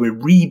that point where we're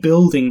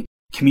rebuilding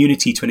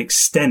community to an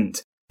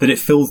extent that it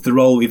fills the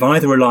role we've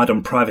either relied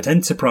on private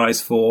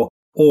enterprise for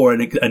or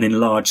an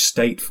enlarged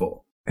state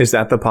for. Is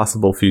that the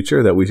possible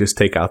future, that we just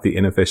take out the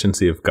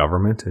inefficiency of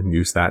government and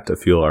use that to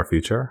fuel our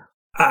future?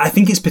 I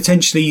think it's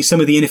potentially some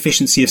of the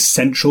inefficiency of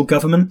central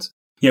government.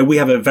 We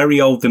have a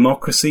very old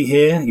democracy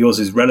here. Yours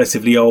is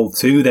relatively old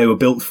too. They were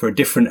built for a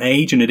different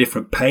age and a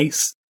different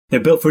pace. They're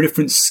built for a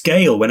different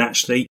scale when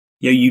actually,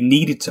 you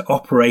needed to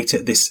operate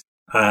at this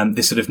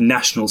sort of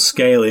national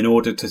scale in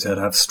order to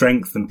have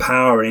strength and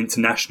power and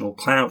international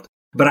clout.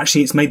 But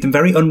actually it's made them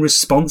very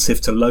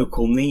unresponsive to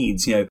local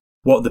needs.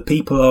 What the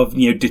people of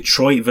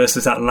Detroit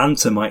versus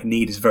Atlanta might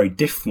need is very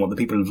different. What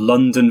the people of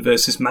London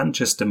versus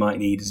Manchester might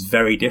need is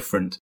very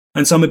different.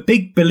 And so I'm a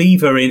big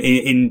believer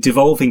in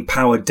devolving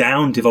power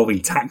down,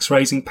 devolving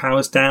tax-raising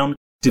powers down,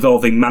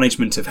 devolving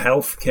management of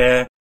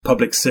healthcare,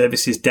 public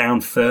services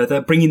down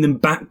further, bringing them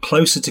back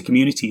closer to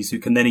communities who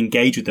can then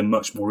engage with them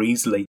much more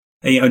easily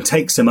and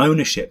take some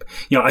ownership.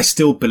 I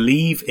still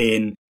believe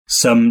in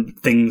some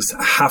things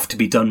have to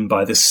be done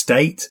by the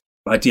state.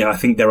 I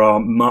think there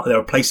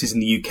are places in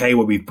the UK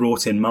where we've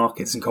brought in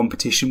markets and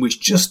competition which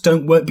just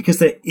don't work because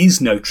there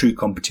is no true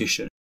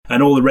competition,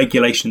 and all the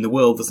regulation in the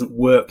world doesn't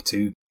work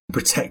to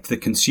protect the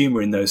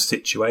consumer in those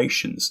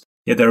situations.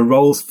 There are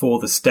roles for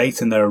the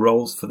state and there are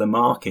roles for the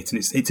market,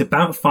 and it's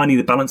about finding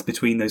the balance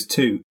between those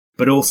two,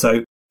 but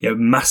also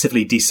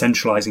massively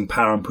decentralizing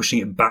power and pushing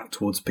it back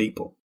towards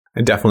people.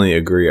 I definitely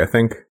agree. I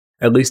think,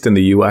 at least in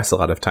the US, a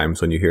lot of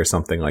times when you hear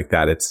something like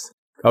that, it's,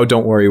 oh,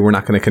 don't worry, we're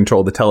not going to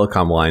control the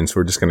telecom lines.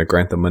 We're just going to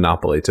grant the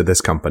monopoly to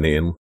this company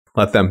and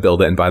let them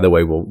build it. And by the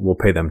way, we'll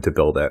pay them to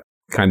build it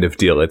kind of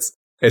deal.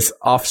 It's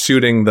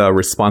offshooting the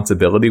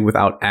responsibility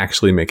without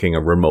actually making a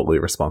remotely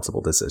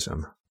responsible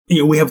decision.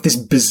 We have this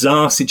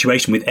bizarre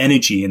situation with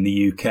energy in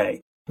the UK,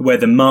 where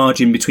the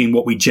margin between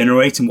what we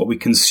generate and what we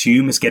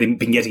consume has been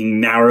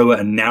getting narrower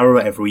and narrower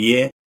every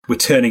year. We're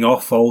turning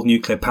off old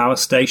nuclear power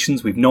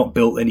stations. We've not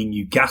built any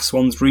new gas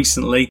ones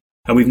recently,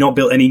 and we've not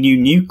built any new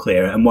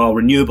nuclear. And while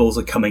renewables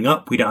are coming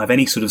up, we don't have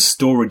any sort of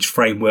storage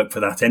framework for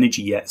that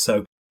energy yet.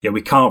 So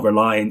we can't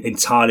rely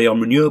entirely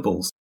on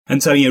renewables.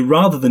 And so,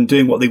 rather than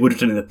doing what they would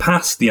have done in the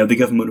past, the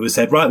government would have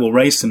said, right, we'll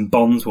raise some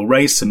bonds, we'll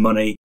raise some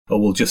money,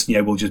 or we'll just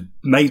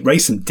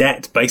raise some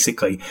debt,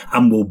 basically,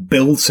 and we'll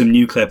build some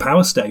nuclear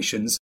power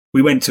stations.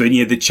 We went to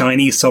the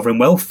Chinese Sovereign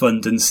Wealth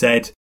Fund and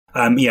said,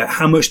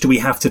 how much do we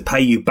have to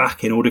pay you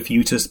back in order for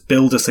you to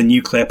build us a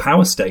nuclear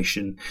power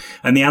station?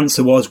 And the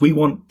answer was, we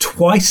want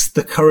twice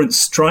the current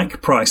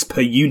strike price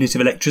per unit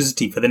of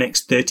electricity for the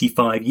next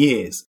 35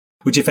 years,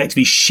 which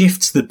effectively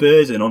shifts the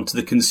burden onto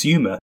the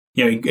consumer.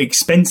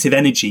 Expensive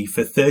energy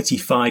for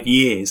 35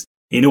 years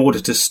in order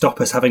to stop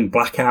us having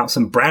blackouts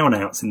and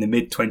brownouts in the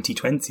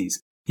mid-2020s.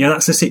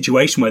 That's a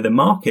situation where the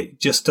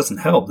market just doesn't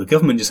help. The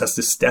government just has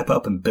to step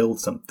up and build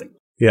something.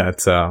 Yeah,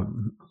 it's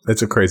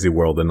a crazy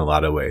world in a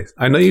lot of ways.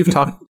 I know you've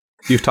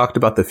talked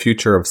about the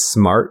future of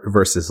smart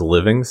versus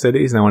living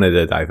cities, and I wanted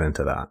to dive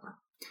into that.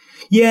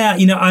 Yeah,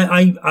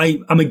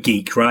 I'm a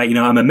geek, right?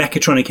 I'm a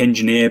mechatronic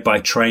engineer by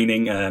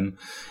training.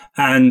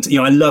 And,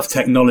 I love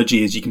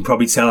technology, as you can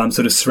probably tell. I'm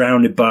sort of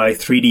surrounded by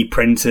 3D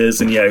printers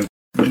and,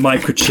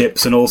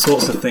 microchips and all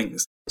sorts of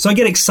things. So I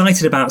get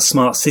excited about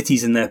smart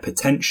cities and their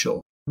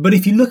potential. But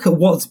if you look at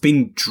what's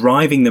been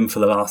driving them for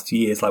the last few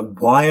years, like,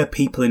 why are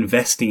people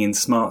investing in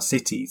smart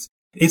cities?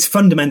 It's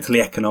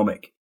fundamentally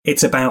economic.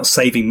 It's about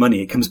saving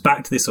money. It comes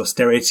back to this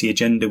austerity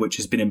agenda, which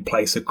has been in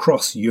place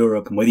across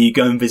Europe. And whether you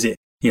go and visit,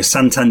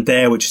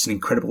 Santander, which is an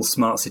incredible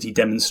smart city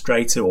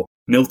demonstrator, or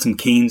Milton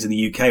Keynes in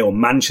the UK, or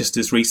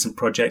Manchester's recent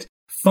project,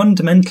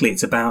 fundamentally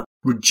it's about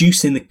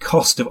reducing the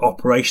cost of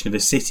operation of a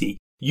city,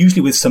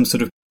 usually with some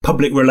sort of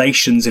public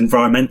relations,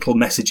 environmental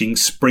messaging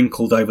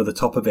sprinkled over the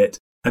top of it,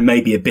 and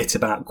maybe a bit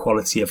about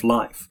quality of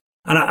life.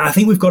 And I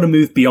think we've got to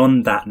move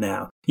beyond that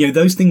now.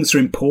 Those things are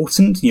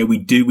important.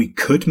 We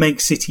could make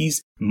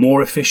cities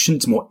more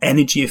efficient, more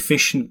energy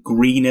efficient,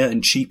 greener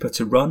and cheaper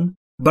to run.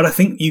 But I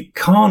think you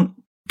can't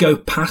go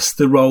past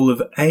the role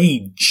of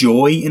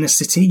joy in a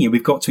city.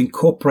 We've got to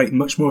incorporate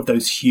much more of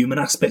those human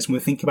aspects when we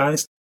think about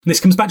this. And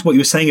this comes back to what you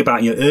were saying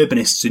about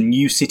urbanists and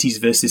new cities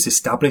versus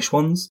established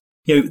ones.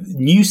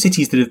 New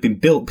cities that have been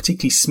built,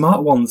 particularly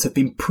smart ones, have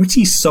been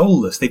pretty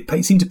soulless.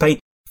 They seem to pay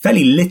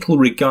fairly little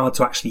regard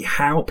to actually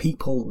how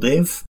people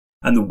live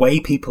and the way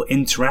people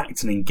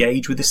interact and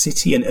engage with the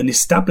city. And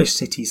established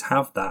cities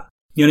have that.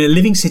 A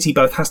living city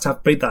both has to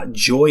have that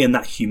joy and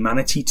that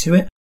humanity to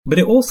it, but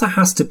it also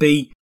has to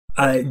be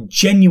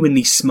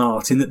genuinely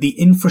smart in that the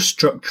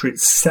infrastructure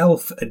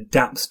itself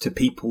adapts to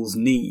people's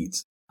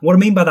needs. What I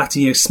mean by that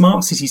is,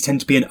 smart cities tend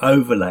to be an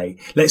overlay.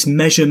 Let's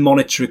measure,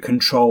 monitor, and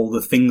control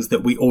the things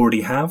that we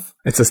already have.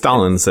 It's a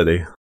Stalin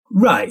city.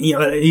 Right.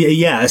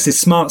 It's a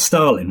smart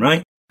Stalin,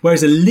 right?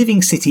 Whereas a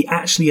living city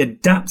actually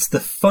adapts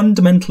the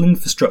fundamental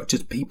infrastructure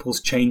to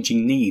people's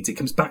changing needs. It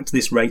comes back to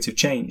this rate of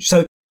change.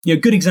 So, a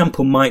good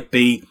example might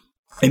be,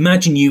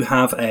 imagine you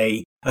have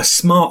a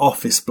smart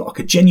office block,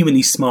 a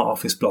genuinely smart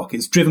office block.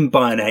 It's driven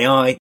by an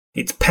AI.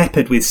 It's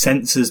peppered with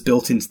sensors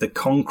built into the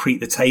concrete,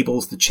 the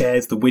tables, the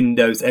chairs, the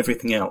windows,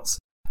 everything else.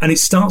 And it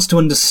starts to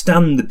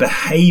understand the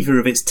behaviour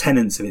of its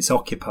tenants, of its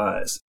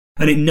occupiers.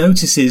 And it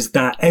notices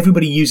that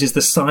everybody uses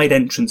the side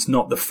entrance,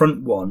 not the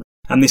front one.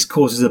 And this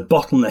causes a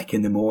bottleneck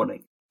in the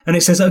morning. And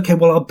it says, okay,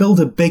 well, I'll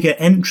build a bigger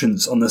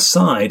entrance on the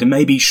side and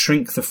maybe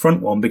shrink the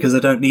front one because I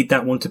don't need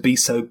that one to be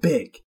so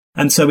big.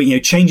 And so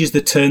it changes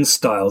the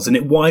turnstiles and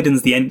it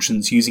widens the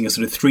entrance using a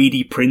sort of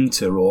 3D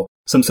printer or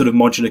some sort of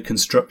modular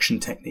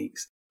construction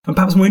techniques. And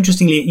perhaps more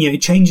interestingly,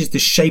 it changes the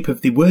shape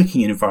of the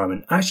working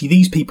environment. Actually,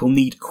 these people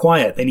need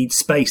quiet. They need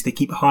space. They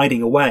keep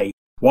hiding away.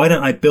 Why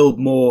don't I build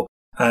more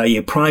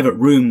private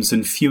rooms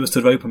and fewer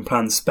sort of open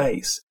plan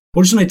space?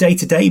 Or just on a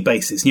day-to-day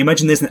basis. You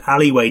imagine there's an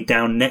alleyway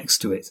down next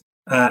to it.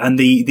 And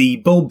the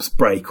bulbs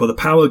break or the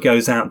power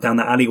goes out down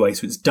that alleyway,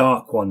 so it's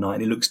dark one night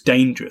and it looks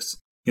dangerous.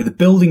 The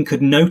building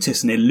could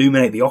notice and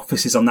illuminate the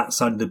offices on that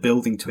side of the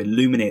building to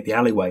illuminate the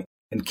alleyway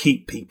and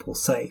keep people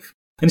safe.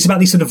 And it's about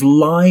these sort of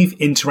live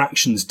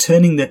interactions,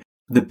 turning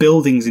the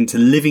buildings into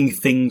living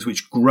things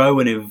which grow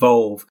and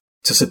evolve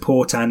to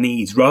support our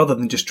needs, rather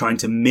than just trying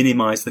to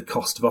minimize the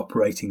cost of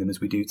operating them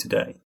as we do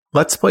today.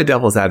 Let's play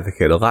devil's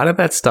advocate. A lot of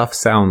that stuff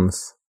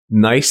sounds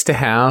nice to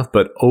have,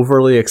 but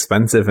overly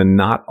expensive and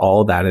not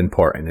all that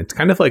important. It's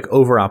kind of like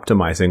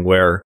over-optimizing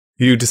where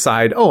you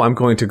decide, I'm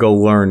going to go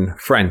learn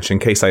French in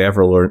case I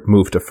ever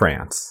move to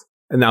France.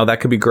 And now that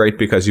could be great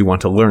because you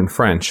want to learn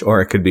French, or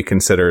it could be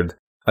considered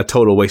a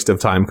total waste of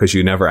time because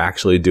you never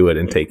actually do it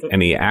and take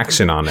any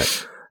action on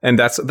it. And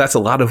that's a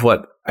lot of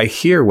what I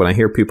hear when I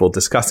hear people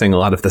discussing a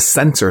lot of the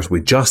sensors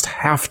we just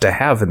have to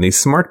have in these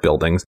smart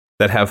buildings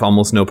that have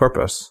almost no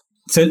purpose.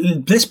 So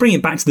let's bring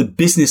it back to the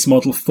business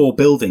model for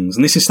buildings.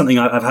 And this is something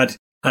I've had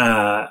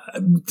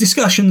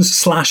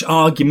discussions /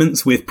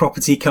 arguments with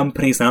property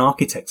companies and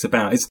architects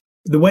about. Is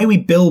the way we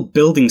build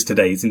buildings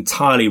today is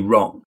entirely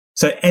wrong.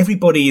 So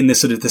everybody in the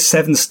sort of the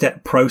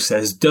 7-step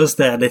process does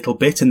their little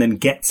bit and then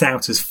gets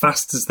out as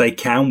fast as they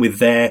can with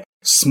their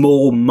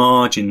small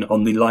margin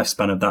on the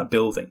lifespan of that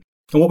building.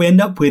 And what we end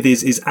up with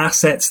is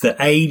assets that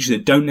age,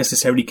 that don't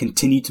necessarily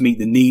continue to meet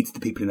the needs of the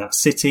people in that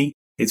city.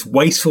 It's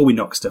wasteful. We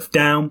knock stuff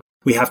down.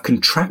 We have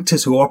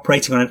contractors who are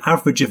operating on an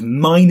average of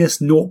minus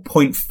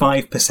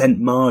 0.5%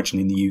 margin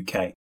in the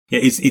UK.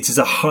 It is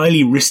a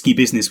highly risky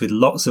business with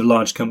lots of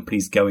large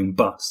companies going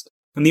bust.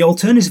 And the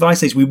alternative, I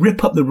say, is we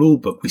rip up the rule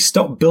book. We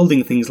stop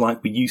building things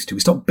like we used to.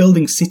 We stop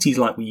building cities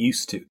like we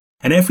used to.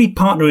 And every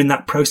partner in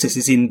that process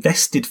is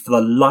invested for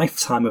the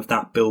lifetime of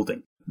that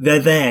building.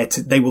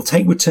 They will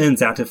take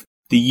returns out of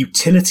the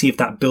utility of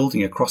that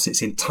building across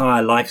its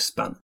entire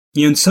lifespan.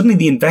 And suddenly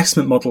the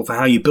investment model for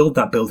how you build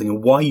that building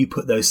and why you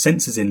put those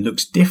sensors in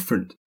looks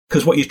different.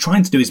 Because what you're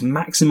trying to do is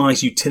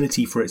maximize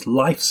utility for its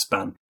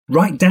lifespan,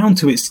 right down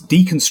to its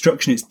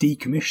deconstruction, its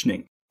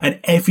decommissioning. And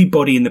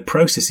everybody in the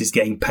process is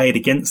getting paid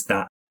against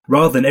that,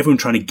 rather than everyone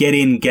trying to get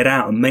in, get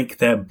out and make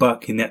their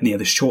buck in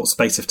the short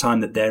space of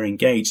time that they're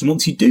engaged. And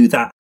once you do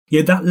that,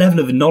 that level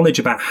of knowledge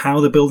about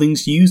how the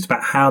building's used,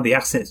 about how the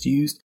asset's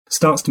used,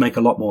 starts to make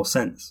a lot more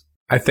sense.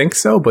 I think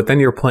so, but then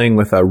you're playing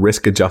with a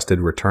risk-adjusted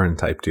return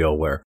type deal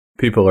where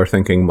people are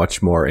thinking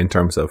much more in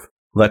terms of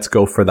let's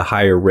go for the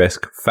higher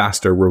risk,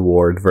 faster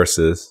reward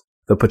versus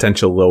the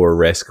potential lower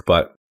risk.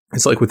 But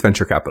it's like with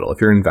venture capital.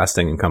 If you're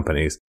investing in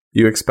companies,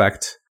 you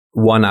expect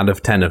 1 out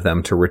of 10 of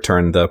them to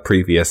return the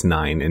previous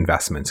 9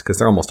 investments because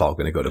they're almost all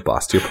going to go to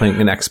bust. You're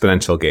playing an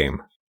exponential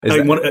game.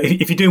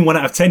 If you're doing 1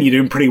 out of 10, you're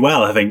doing pretty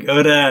well, I think.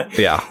 But,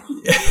 yeah.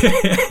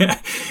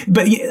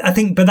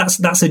 But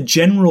that's a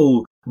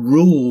general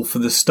rule for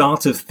the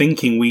start of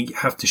thinking we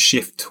have to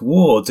shift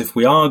towards if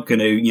we are going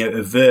to,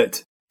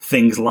 avert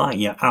things like,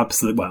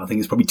 absolute. Well, I think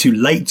it's probably too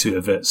late to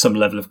avert some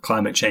level of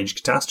climate change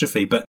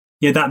catastrophe. But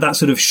that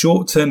sort of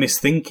short-termist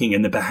thinking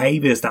and the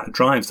behaviours that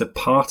drives are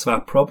part of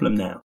our problem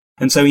now.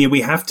 And so we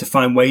have to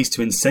find ways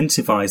to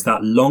incentivize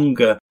that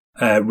longer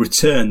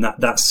return,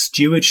 that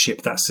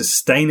stewardship, that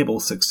sustainable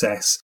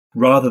success,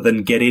 rather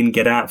than get in,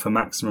 get out for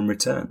maximum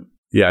return.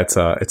 Yeah, it's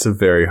a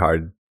very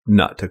hard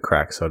nut to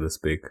crack, so to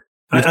speak.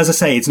 As I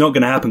say, it's not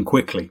going to happen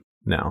quickly.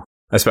 No,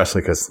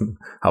 especially because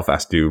how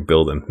fast do you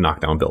build and knock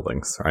down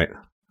buildings, right?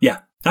 Yeah,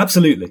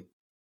 absolutely.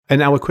 And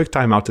now a quick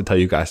time out to tell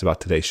you guys about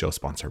today's show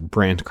sponsor,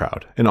 Brand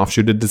Crowd, an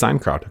offshoot of Design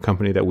Crowd, a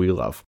company that we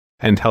love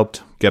and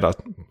helped get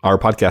our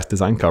podcast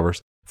design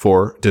covers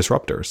for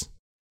disruptors.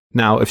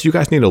 Now, if you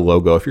guys need a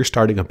logo, if you're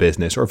starting a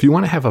business, or if you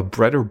want to have a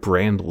better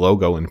brand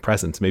logo and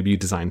presence, maybe you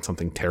designed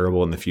something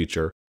terrible in the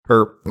future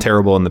or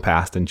terrible in the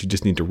past and you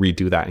just need to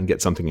redo that and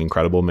get something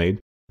incredible made.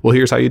 Well,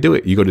 here's how you do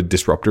it. You go to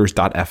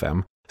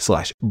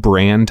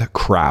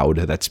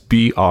disruptors.fm/brandcrowd. That's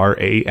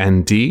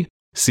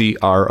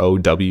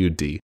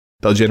BRANDCROWD.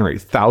 They'll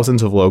generate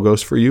thousands of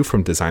logos for you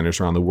from designers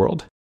around the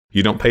world.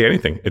 You don't pay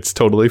anything. It's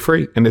totally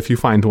free. And if you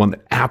find one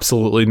that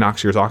absolutely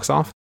knocks your socks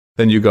off,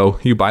 then you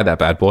buy that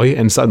bad boy,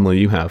 and suddenly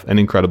you have an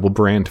incredible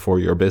brand for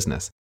your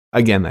business.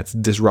 Again, that's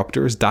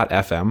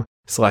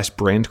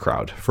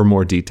disruptors.fm/brandcrowd for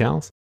more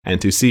details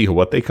and to see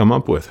what they come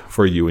up with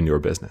for you and your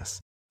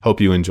business.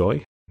 Hope you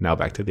enjoy. Now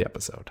back to the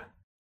episode.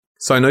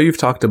 So I know you've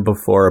talked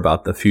before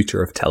about the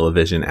future of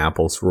television,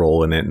 Apple's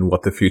role in it, and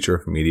what the future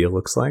of media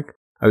looks like.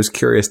 I was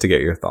curious to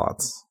get your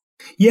thoughts.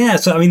 Yeah,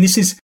 so I mean, this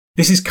is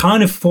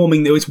kind of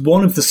forming, it's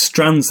one of the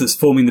strands that's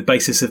forming the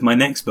basis of my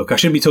next book. I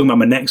shouldn't be talking about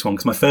my next one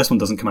because my first one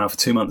doesn't come out for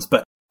 2 months,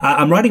 but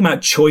I'm writing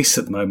about choice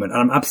at the moment,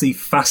 and I'm absolutely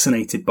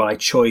fascinated by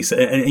choice.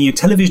 And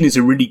television is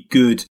a really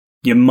good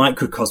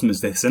microcosm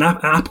of this. And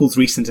Apple's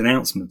recent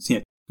announcements,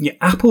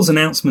 Apple's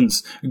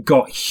announcements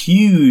got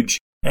huge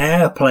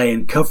airplay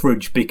and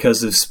coverage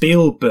because of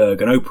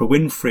Spielberg and Oprah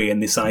Winfrey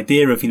and this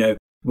idea of,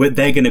 where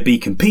they're going to be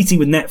competing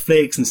with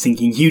Netflix and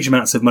sinking huge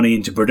amounts of money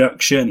into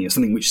production,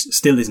 something which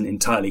still isn't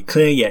entirely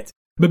clear yet.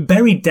 But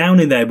buried down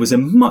in there was a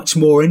much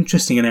more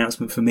interesting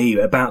announcement for me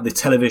about the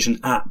television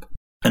app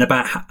and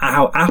about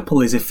how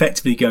Apple is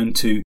effectively going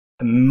to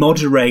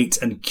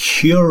moderate and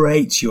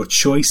curate your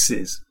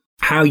choices,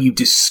 how you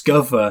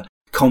discover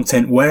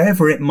content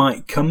wherever it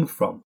might come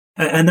from.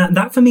 And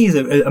that for me is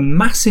a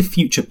massive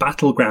future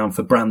battleground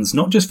for brands,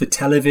 not just for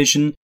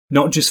television,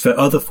 not just for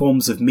other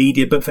forms of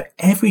media, but for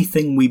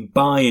everything we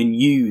buy and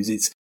use.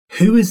 It's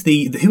who are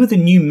the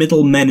new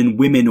middle men and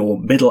women, or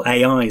middle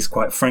AIs,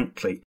 quite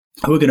frankly,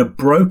 who are going to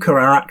broker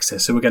our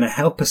access, who are going to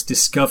help us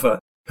discover,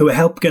 who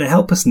are going to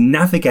help us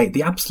navigate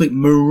the absolute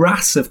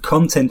morass of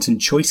content and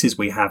choices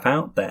we have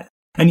out there.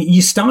 And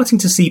you're starting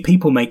to see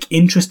people make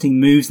interesting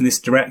moves in this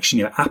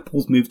direction.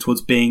 Apple's move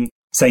towards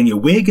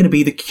saying, we're going to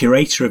be the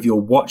curator of your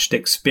watched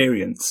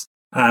experience.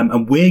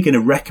 And we're going to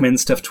recommend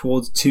stuff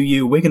to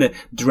you. We're going to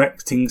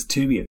direct things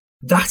to you.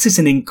 That is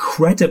an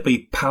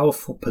incredibly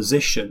powerful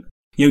position.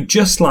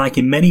 Just like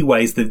in many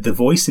ways the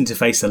voice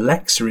interface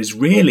Alexa is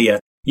really a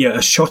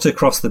shot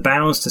across the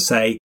bows to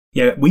say,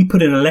 we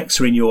put an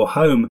Alexa in your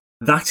home.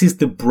 That is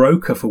the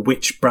broker for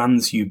which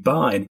brands you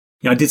buy. And,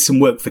 I did some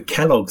work for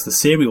Kellogg's, the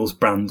cereals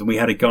brand, and we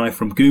had a guy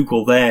from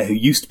Google there who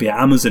used to be at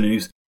Amazon,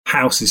 whose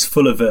house is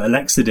full of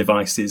Alexa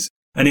devices.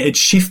 And it had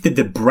shifted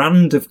the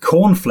brand of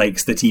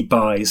cornflakes that he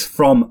buys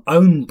from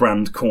own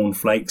brand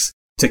cornflakes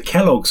to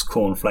Kellogg's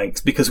cornflakes.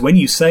 Because when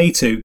you say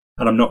to,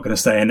 and I'm not going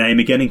to say her name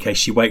again in case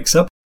she wakes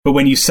up, but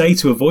when you say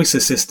to a voice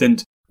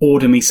assistant,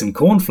 order me some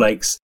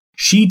cornflakes,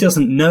 she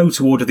doesn't know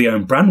to order the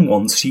own brand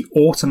ones. She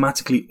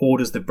automatically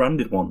orders the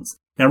branded ones.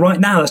 Now, right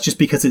now, that's just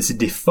because it's a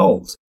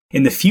default.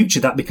 In the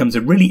future, that becomes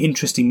a really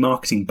interesting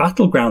marketing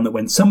battleground that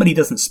when somebody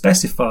doesn't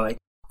specify,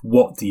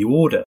 what do you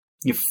order?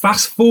 You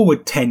fast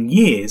forward 10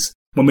 years,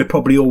 when we're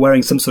probably all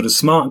wearing some sort of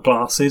smart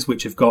glasses,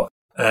 which have got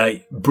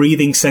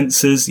breathing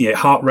sensors,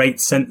 heart rate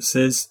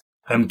sensors,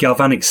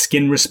 galvanic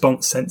skin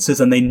response sensors,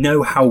 and they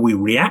know how we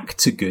react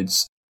to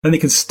goods, then they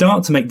can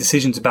start to make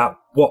decisions about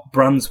what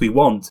brands we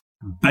want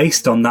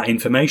based on that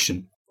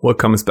information. What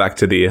comes back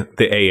to the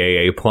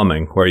AAA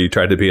plumbing, where you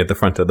try to be at the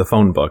front of the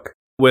phone book.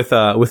 With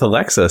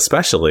Alexa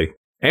especially,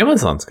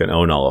 Amazon's going to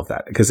own all of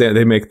that because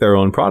they make their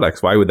own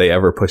products. Why would they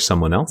ever push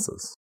someone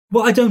else's?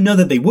 Well, I don't know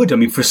that they would. I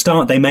mean, for a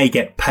start, they may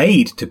get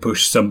paid to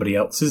push somebody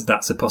else's.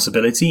 That's a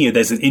possibility.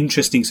 There's an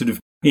interesting sort of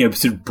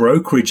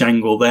brokerage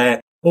angle there,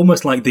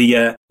 almost like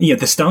they're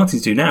starting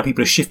to do now.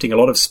 People are shifting a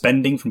lot of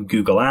spending from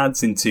Google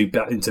Ads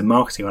into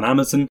marketing on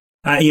Amazon.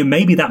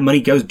 Maybe that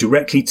money goes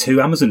directly to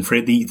Amazon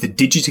for the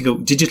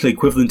digital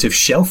equivalent of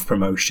shelf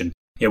promotion.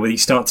 Where you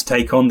start to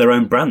take on their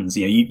own brands.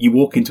 You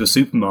walk into a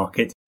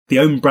supermarket, the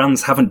own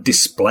brands haven't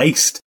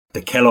displaced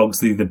the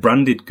Kellogg's, the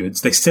branded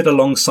goods. They sit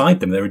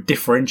alongside them. They're a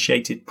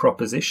differentiated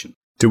proposition.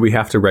 Do we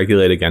have to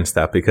regulate against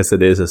that? Because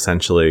it is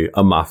essentially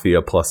a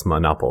mafia plus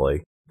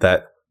monopoly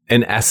that,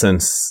 in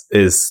essence,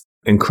 is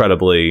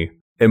incredibly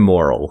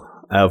immoral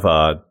of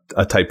a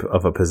type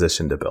of a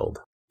position to build.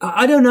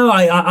 I don't know.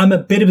 I'm a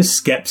bit of a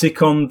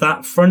skeptic on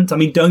that front. I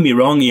mean, don't get me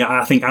wrong.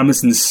 I think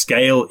Amazon's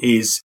scale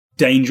is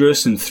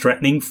dangerous and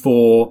threatening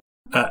for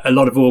a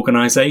lot of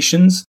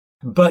organizations.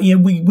 But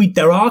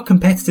there are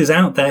competitors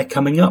out there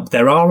coming up.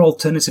 There are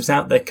alternatives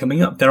out there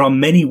coming up. There are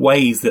many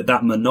ways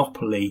that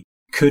monopoly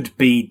could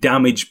be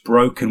damaged,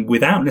 broken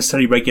without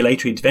necessarily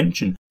regulatory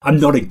intervention. I'm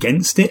not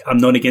against it. I'm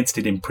not against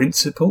it in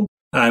principle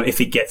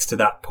if it gets to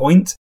that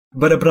point.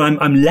 But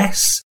I'm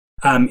less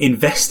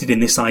invested in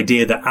this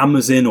idea that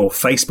Amazon or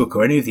Facebook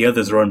or any of the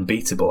others are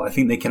unbeatable. I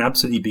think they can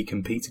absolutely be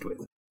competed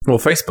with. Well,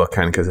 Facebook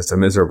can, because it's a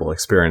miserable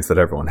experience that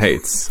everyone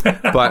hates.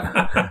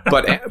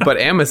 But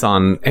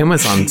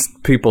Amazon's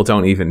people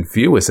don't even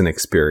view as an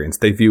experience.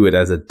 They view it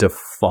as a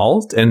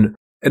default, and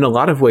in a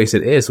lot of ways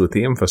it is with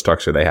the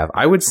infrastructure they have.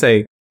 I would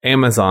say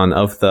Amazon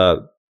of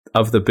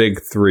the big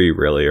three,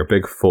 really, or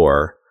big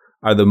four,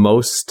 are the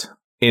most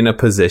in a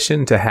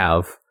position to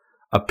have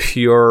a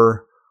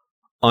pure,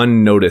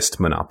 unnoticed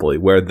monopoly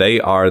where they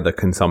are the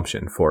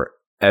consumption for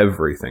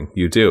everything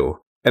you do.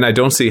 And I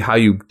don't see how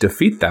you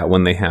defeat that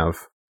when they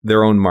have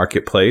their own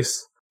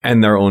marketplace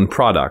and their own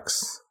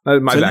products.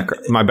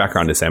 My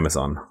background is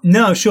Amazon.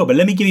 No, sure, but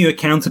let me give you a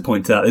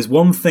counterpoint to that. There's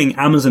one thing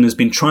Amazon has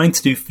been trying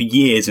to do for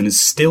years and has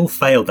still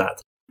failed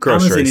at.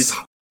 Groceries.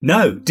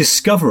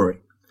 Discovery.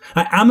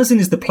 Amazon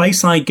is the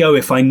place I go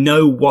if I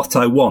know what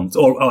I want,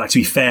 or to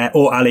be fair,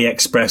 or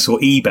AliExpress or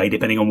eBay,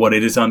 depending on what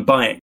it is I'm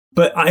buying.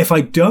 But if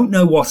I don't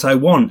know what I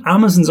want,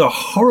 Amazon's a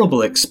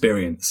horrible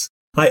experience.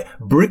 Like,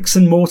 bricks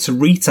and mortar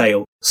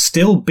retail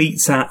still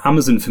beats out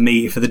Amazon for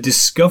me for the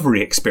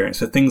discovery experience,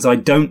 for things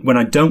when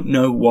I don't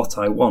know what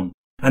I want.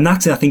 And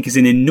that, I think, is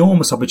an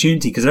enormous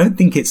opportunity, because I don't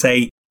think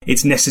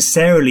it's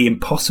necessarily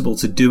impossible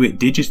to do it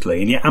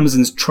digitally. And yet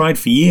Amazon's tried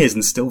for years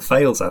and still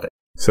fails at it.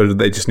 So do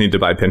they just need to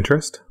buy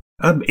Pinterest?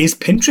 Is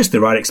Pinterest the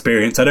right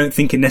experience? I don't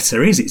think it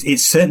necessarily is.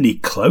 It's certainly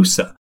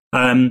closer.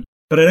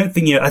 But I don't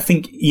think, I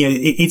think,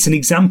 it's an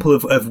example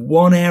of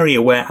one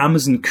area where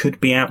Amazon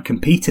could be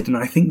outcompeted. And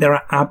I think there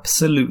are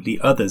absolutely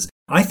others.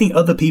 I think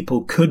other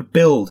people could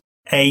build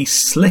a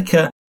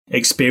slicker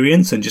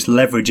experience and just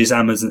leverage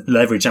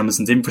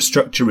Amazon's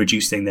infrastructure,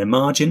 reducing their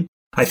margin.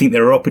 I think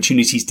there are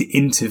opportunities to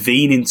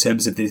intervene in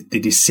terms of the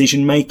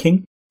decision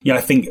making.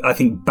 I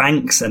think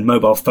banks and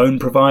mobile phone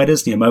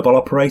providers, mobile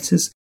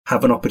operators,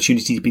 have an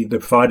opportunity to be the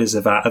providers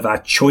of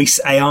our choice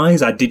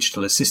AIs, our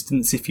digital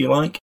assistants, if you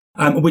like,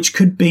 which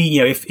could be,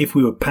 if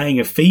we were paying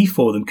a fee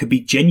for them, could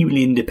be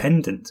genuinely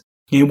independent.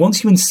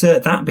 Once you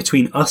insert that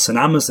between us and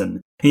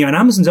Amazon, and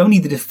Amazon's only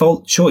the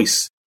default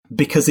choice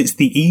because it's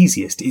the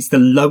easiest, it's the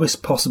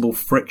lowest possible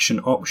friction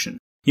option.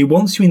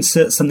 Once you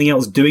insert something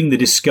else doing the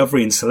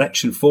discovery and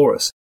selection for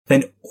us,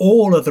 then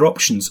all other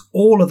options,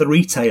 all other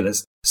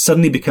retailers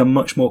suddenly become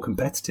much more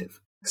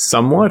competitive.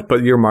 Somewhat,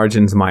 but your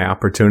margin's my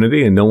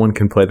opportunity, and no one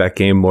can play that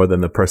game more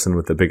than the person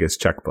with the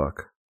biggest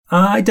checkbook.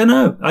 I don't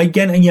know.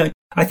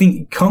 I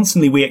think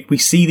constantly we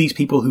see these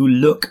people who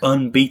look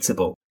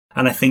unbeatable,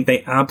 and I think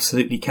they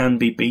absolutely can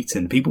be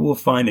beaten. People will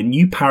find a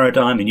new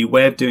paradigm, a new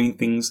way of doing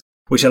things,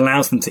 which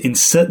allows them to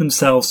insert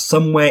themselves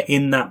somewhere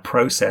in that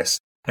process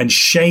and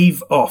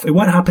shave off. It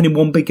won't happen in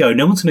one big go.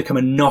 No one's going to come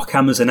and knock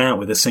Amazon out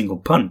with a single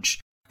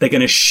punch. They're going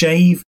to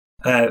shave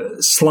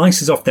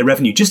slices off their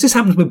revenue, just as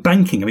happens with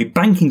banking. I mean,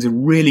 banking's a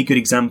really good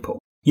example.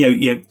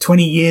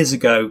 20 years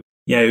ago,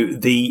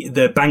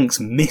 the banks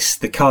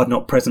missed the card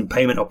not present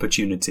payment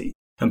opportunity,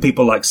 and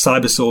people like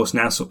CyberSource,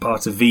 now sort of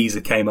part of Visa,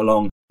 came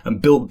along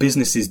and built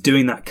businesses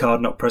doing that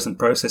card not present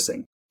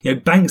processing.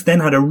 Banks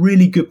then had a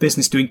really good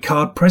business doing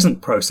card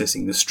present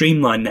processing, the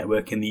Streamline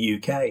network in the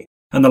UK,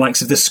 and the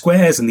likes of the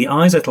Squares and the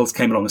iZettles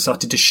came along and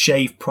started to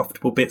shave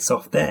profitable bits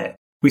off there.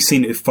 We've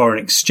seen it with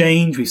foreign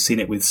exchange. We've seen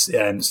it with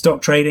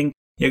stock trading.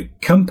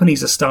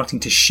 Companies are starting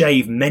to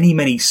shave many,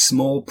 many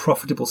small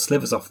profitable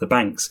slivers off the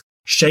banks,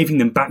 shaving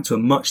them back to a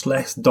much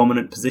less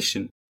dominant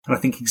position. And I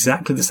think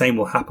exactly the same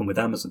will happen with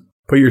Amazon.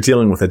 But you're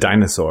dealing with a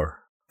dinosaur.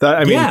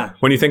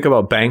 When you think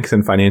about banks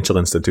and financial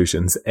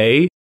institutions,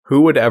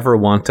 who would ever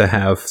want to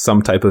have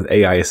some type of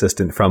AI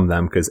assistant from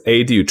them? Because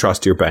A, do you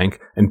trust your bank?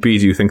 And B,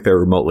 do you think they're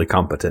remotely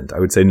competent? I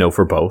would say no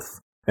for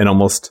both. In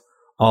almost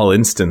all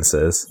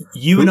instances.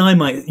 You and I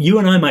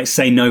might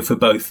say no for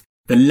both.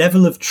 The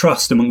level of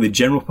trust among the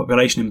general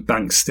population in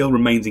banks still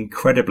remains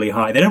incredibly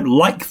high. They don't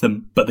like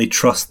them, but they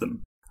trust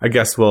them. I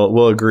guess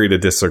we'll agree to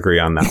disagree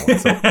on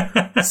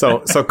that one.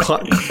 So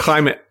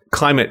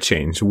climate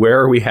change. Where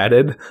are we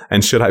headed?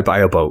 And should I buy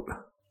a boat?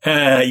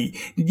 I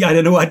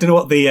don't know what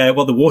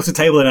the water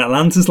table in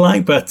Atlanta's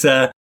like, but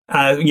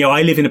I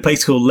live in a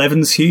place called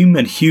Levenshulme,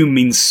 and Hume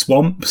means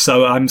swamp,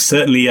 so I'm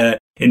certainly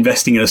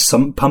investing in a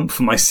sump pump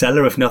for my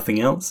cellar, if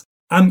nothing else.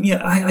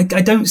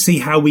 I don't see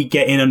how we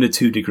get in under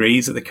 2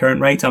 degrees at the current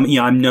rate.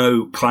 I'm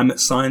no climate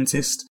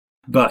scientist,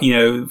 but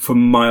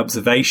from my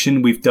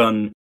observation, we've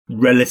done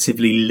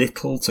relatively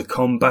little to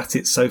combat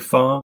it so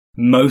far.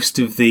 Most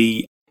of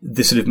the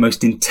sort of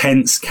most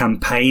intense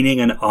campaigning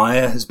and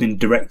ire has been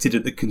directed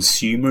at the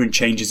consumer and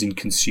changes in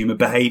consumer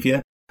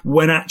behaviour,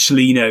 when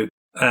actually,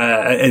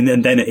 and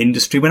then at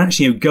industry, when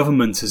actually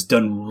government has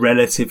done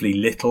relatively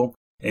little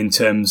in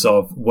terms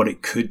of what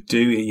it could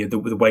do,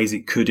 the ways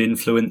it could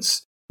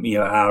influence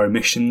our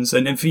emissions.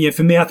 And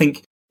for me, I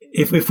think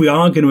if we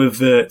are going to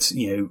avert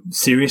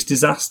serious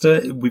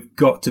disaster, we've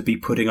got to be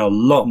putting a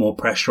lot more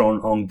pressure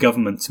on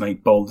government to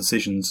make bold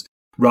decisions,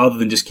 rather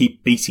than just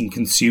keep beating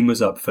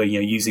consumers up for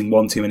using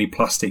one too many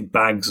plastic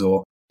bags,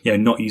 or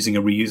not using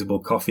a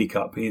reusable coffee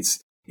cup.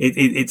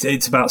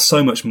 It's about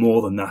so much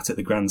more than that at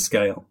the grand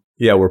scale.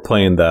 Yeah, we're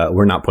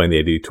not playing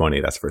the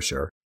 80-20, that's for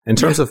sure. In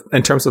terms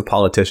of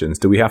politicians,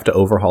 do we have to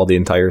overhaul the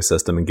entire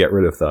system and get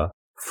rid of the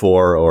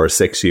 4 or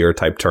 6 year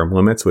type term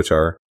limits, which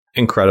are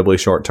incredibly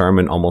short term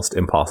and almost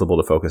impossible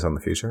to focus on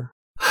the future?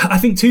 I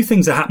think two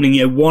things are happening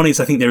here. One is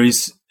I think there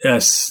is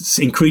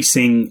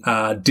increasing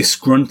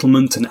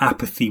disgruntlement and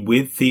apathy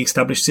with the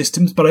established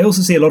systems, but I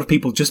also see a lot of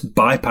people just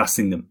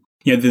bypassing them.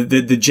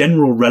 The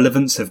general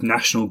relevance of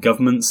national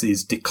governments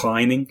is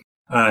declining.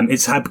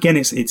 It's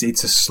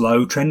a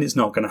slow trend. It's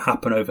not going to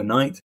happen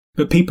overnight.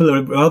 But people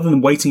are, rather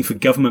than waiting for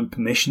government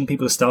permission,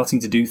 people are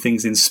starting to do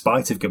things in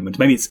spite of government.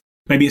 Maybe it's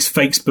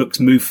Facebook's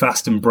move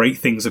fast and break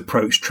things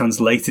approach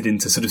translated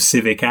into sort of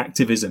civic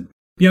activism.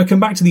 Come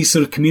back to these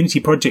sort of community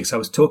projects I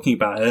was talking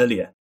about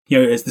earlier.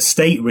 As the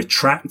state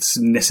retracts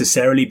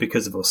necessarily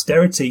because of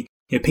austerity,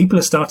 people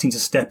are starting to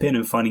step in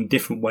and finding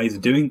different ways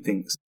of doing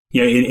things.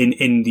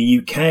 In the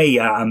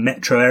UK, our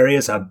metro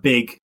areas, our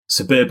big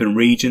suburban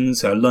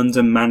regions,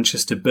 London,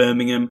 Manchester,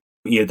 Birmingham,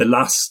 the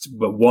last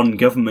one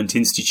government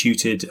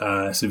instituted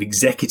sort of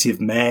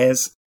executive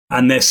mayors,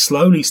 and they're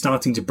slowly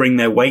starting to bring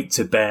their weight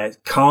to bear,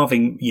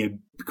 carving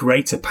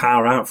greater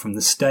power out from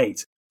the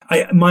state.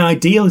 My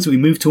ideal is that we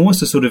move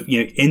towards a sort of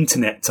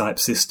internet type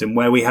system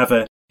where we have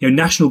a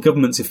national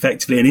governments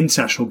effectively, an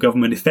international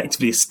government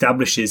effectively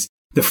establishes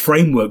the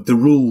framework, the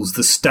rules,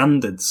 the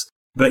standards,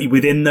 but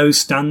within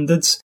those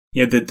standards,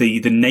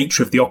 the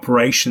nature of the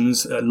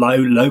operations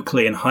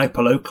locally and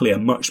hyperlocally are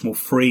much more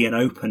free and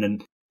open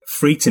and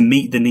free to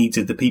meet the needs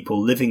of the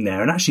people living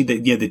there, and actually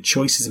the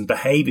choices and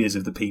behaviours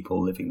of the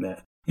people living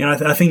there.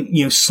 I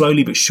think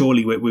slowly but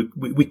surely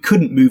we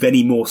couldn't move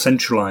any more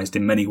centralised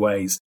in many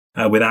ways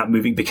without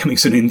becoming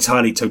sort of an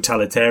entirely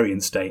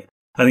totalitarian state.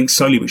 I think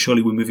slowly but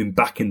surely we're moving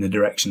back in the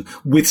direction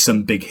with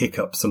some big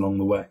hiccups along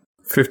the way.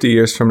 50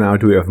 years from now,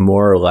 do we have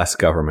more or less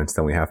governments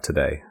than we have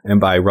today?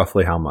 And by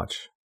roughly how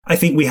much? I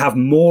think we have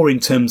more in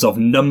terms of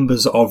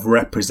numbers of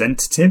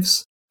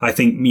representatives. I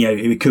think,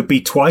 it could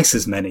be twice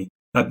as many.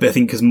 I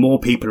think because more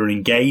people are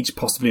engaged,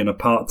 possibly on a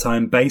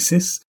part-time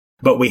basis.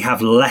 But we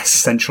have less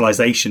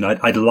centralisation.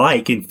 I'd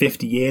like, in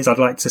 50 years, I'd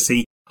like to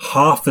see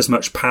half as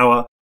much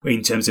power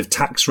in terms of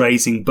tax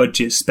raising,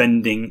 budget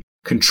spending,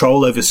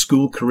 control over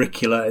school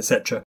curricula,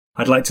 etc.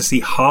 I'd like to see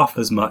half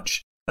as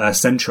much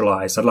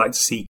centralised. I'd like to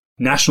see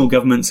national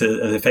governments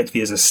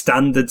effectively as a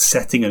standard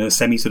setting and a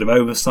semi sort of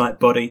oversight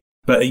body.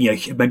 But,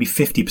 maybe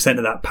 50%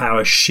 of that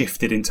power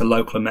shifted into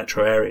local and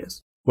metro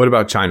areas. What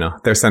about China?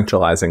 They're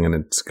centralising and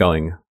it's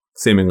going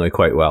seemingly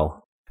quite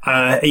well.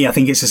 I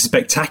think it's a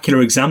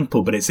spectacular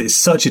example, but it's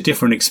such a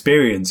different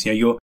experience.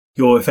 You're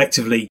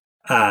effectively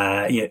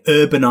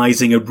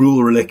urbanizing a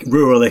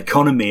rural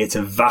economy at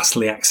a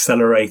vastly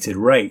accelerated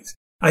rate.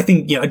 I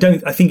think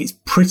I think it's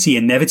pretty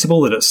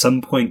inevitable that at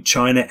some point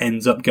China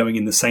ends up going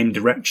in the same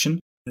direction.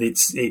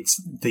 It's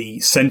the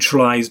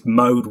centralized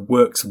mode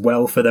works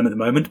well for them at the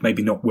moment.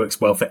 Maybe not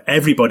works well for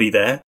everybody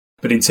there,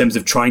 but in terms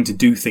of trying to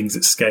do things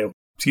at scale,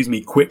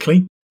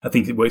 quickly, I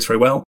think it works very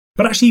well.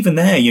 But actually, even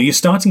there, you're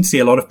starting to see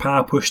a lot of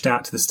power pushed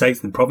out to the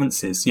states and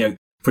provinces.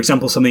 For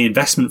example, some of the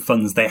investment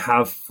funds they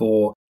have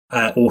for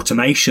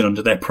automation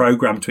under their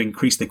program to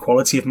increase the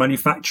quality of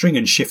manufacturing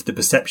and shift the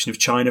perception of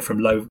China from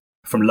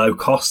low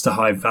cost to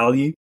high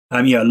value.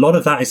 A lot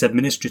of that is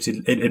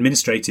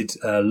administrated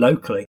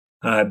locally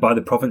by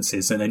the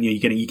provinces, and then you're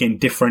getting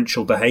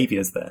differential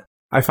behaviours there.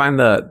 I find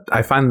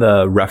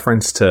the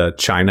reference to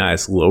China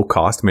as low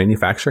cost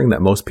manufacturing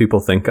that most people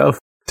think of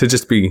to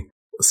just be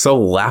so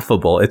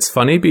laughable. It's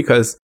funny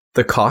because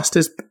the cost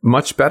is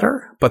much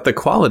better, but the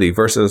quality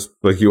versus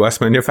the US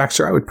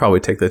manufacturer, I would probably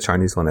take the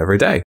Chinese one every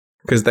day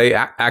because they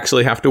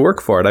actually have to work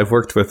for it. I've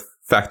worked with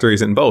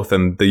factories in both,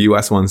 and the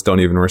US ones don't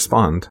even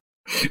respond.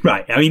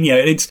 Right. I mean,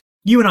 it's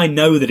you and I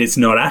know that it's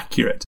not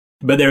accurate,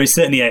 but there is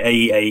certainly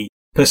a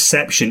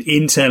perception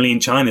internally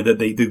in China that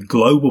the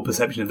global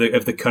perception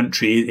of the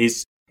country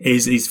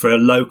is for a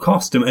low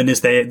cost, and as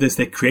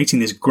they're creating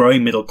this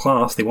growing middle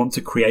class, they want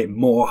to create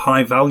more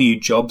high value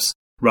jobs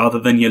rather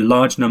than your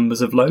large numbers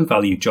of low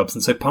value jobs.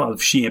 And so part of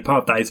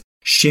that is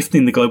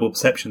shifting the global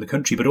perception of the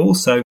country, but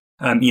also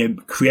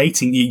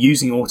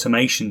using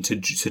automation to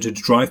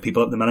drive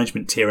people up the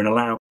management tier and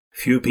allow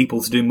fewer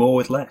people to do more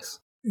with less.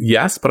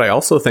 Yes, but I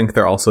also think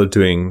they're also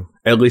doing,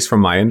 at least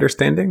from my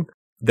understanding,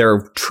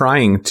 they're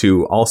trying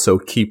to also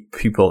keep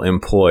people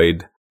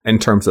employed in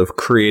terms of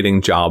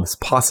creating jobs,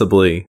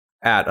 possibly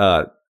at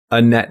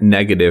a net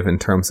negative in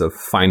terms of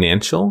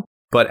financial,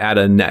 but at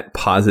a net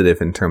positive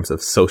in terms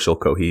of social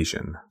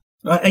cohesion.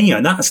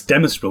 And that's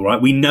demonstrable,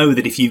 right? We know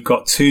that if you've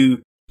got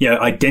two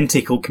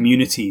identical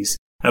communities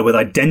with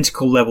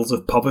identical levels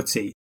of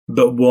poverty,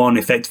 but one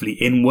effectively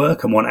in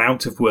work and one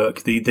out of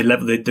work, the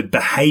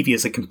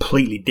behaviours are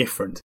completely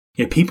different.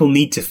 People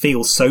need to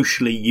feel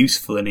socially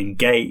useful and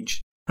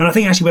engaged. And I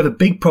think actually we have a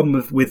big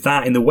problem with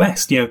that in the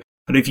West. And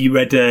if you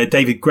read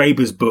David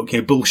Graeber's book,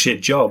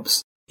 Bullshit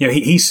Jobs,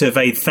 he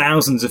surveyed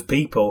thousands of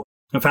people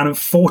and found that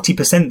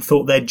 40%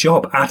 thought their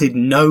job added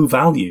no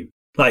value,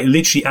 like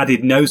literally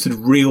added no sort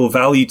of real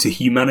value to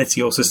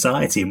humanity or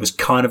society and was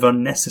kind of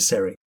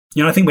unnecessary.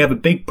 I think we have a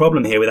big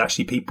problem here with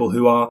actually people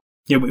who are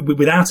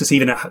without us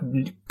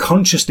even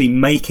consciously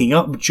making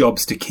up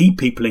jobs to keep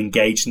people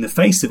engaged in the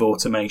face of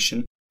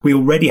automation, we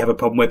already have a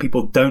problem where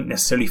people don't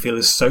necessarily feel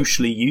as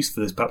socially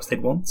useful as perhaps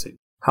they'd want to.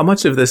 How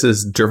much of this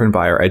is driven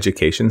by our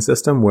education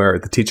system, where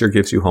the teacher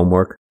gives you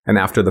homework, and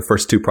after the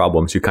first 2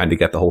 problems, you kind of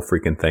get the whole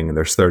freaking thing, and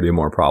there's 30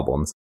 more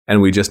problems,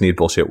 and we just need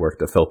bullshit work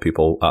to fill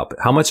people up?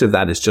 How much of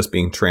that is just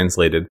being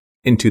translated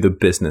into the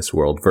business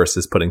world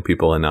versus putting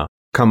people in a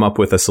come up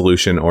with a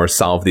solution or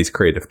solve these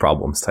creative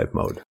problems type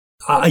mode?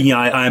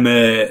 I'm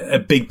a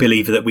big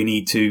believer that we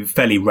need to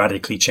fairly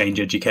radically change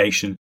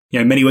education.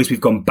 In many ways, we've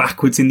gone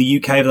backwards in the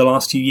UK over the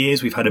last few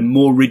years. We've had a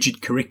more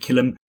rigid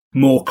curriculum,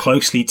 more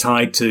closely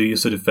tied to your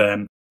sort of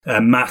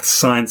maths,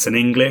 science and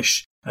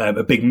English,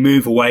 a big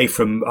move away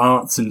from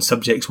arts and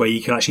subjects where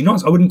you can actually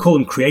I wouldn't call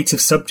them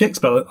creative subjects,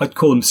 but I'd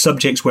call them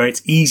subjects where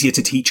it's easier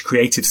to teach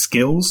creative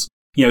skills.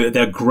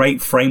 They're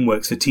great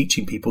frameworks for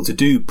teaching people to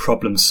do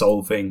problem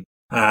solving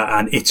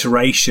and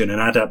iteration and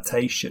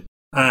adaptation.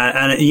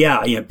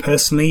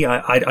 Personally,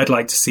 I'd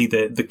like to see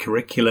the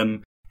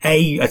curriculum.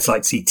 I'd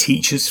like to see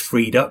teachers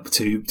freed up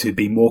to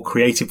be more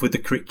creative with the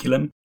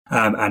curriculum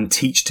and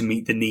teach to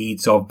meet the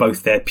needs of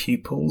both their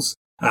pupils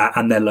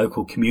and their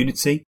local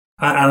community.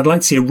 And I'd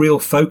like to see a real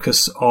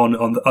focus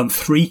on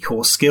 3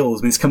 core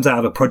skills. This comes out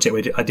of a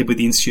project I did with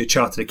the Institute of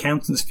Chartered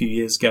Accountants a few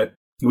years ago.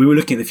 We were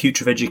looking at the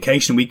future of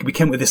education. We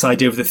came up with this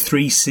idea of the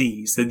 3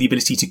 C's, the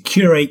ability to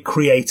curate,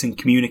 create and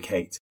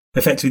communicate.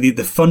 Effectively,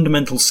 the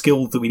fundamental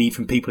skills that we need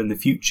from people in the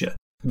future.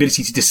 The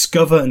ability to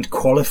discover and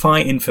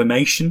qualify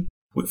information,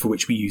 for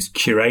which we use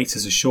curate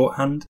as a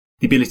shorthand.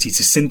 The ability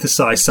to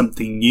synthesize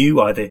something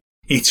new, either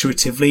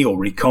iteratively or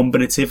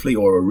recombinatively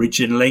or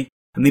originally.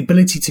 And the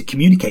ability to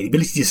communicate, the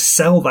ability to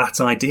sell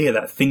that idea,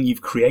 that thing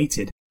you've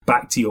created,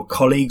 back to your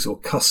colleagues or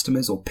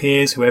customers or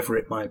peers, whoever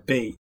it might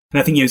be. And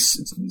I think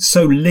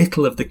so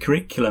little of the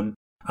curriculum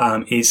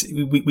is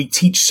we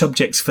teach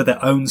subjects for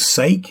their own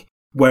sake,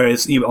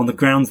 whereas on the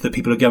grounds that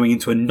people are going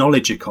into a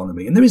knowledge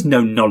economy. And there is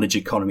no knowledge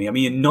economy. I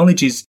mean,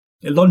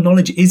 a lot of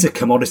knowledge is a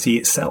commodity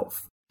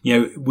itself.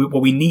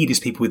 What we need is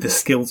people with the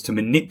skills to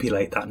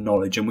manipulate that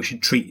knowledge, and we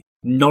should treat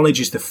knowledge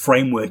as the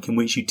framework in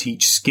which you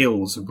teach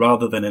skills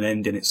rather than an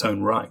end in its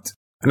own right.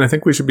 And I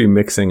think we should be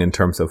mixing in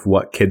terms of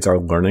what kids are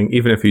learning,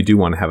 even if you do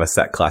want to have a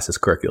set classes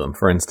curriculum.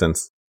 For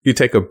instance, you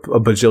take a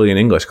bajillion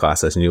English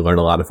classes and you learn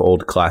a lot of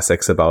old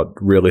classics about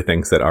really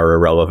things that are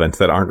irrelevant,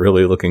 that aren't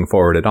really looking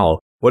forward at all.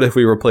 What if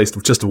we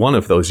replaced just one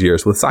of those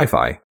years with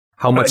sci-fi?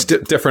 How much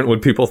different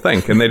would people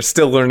think? And they're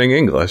still learning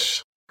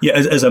English. Yeah,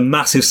 as a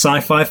massive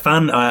sci-fi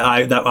fan,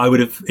 I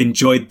would have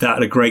enjoyed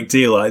that a great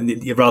deal,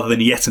 rather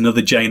than yet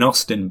another Jane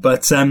Austen.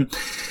 But I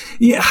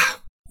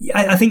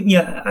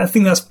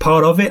think that's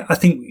part of it. I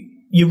think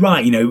you're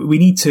right. We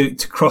need to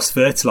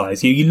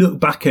cross-fertilize. You look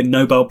back at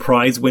Nobel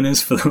Prize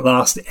winners for the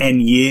last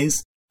N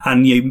years,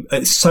 and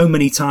so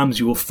many times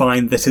you will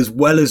find that as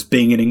well as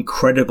being an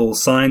incredible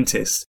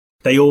scientist,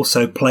 they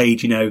also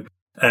played,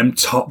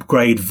 top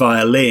grade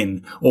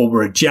violin, or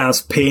were a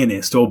jazz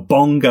pianist, or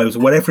bongos, or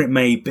whatever it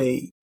may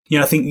be.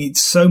 I think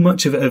it's so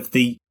much of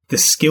the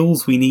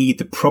skills we need,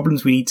 the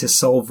problems we need to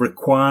solve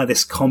require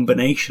this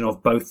combination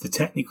of both the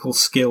technical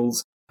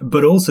skills,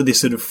 but also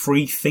this sort of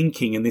free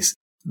thinking and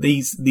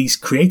these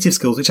creative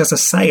skills, which, as I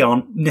say,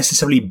 aren't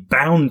necessarily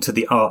bound to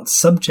the art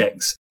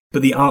subjects,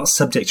 but the art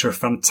subjects are a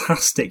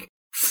fantastic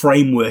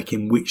framework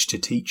in which to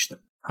teach them.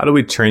 How do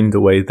we train the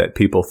way that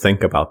people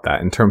think about that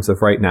in terms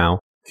of right now?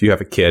 If you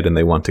have a kid and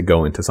they want to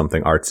go into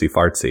something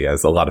artsy-fartsy,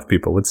 as a lot of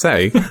people would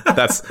say,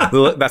 that's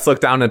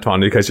looked down upon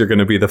because you're going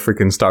to be the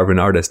freaking starving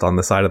artist on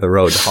the side of the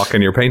road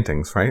hawking your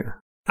paintings, right?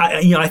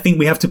 I think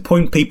we have to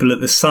point people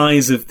at the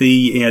size of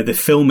the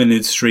film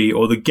industry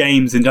or the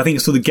games, and I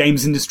think the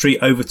games industry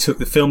overtook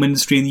the film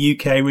industry in the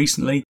UK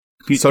recently.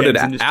 So did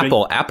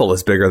Apple. Apple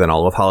is bigger than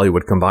all of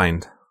Hollywood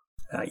combined.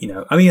 I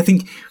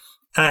think,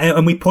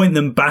 and we point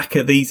them back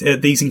at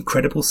these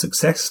incredible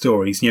success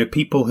stories.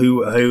 People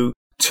who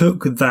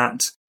took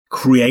that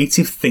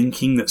creative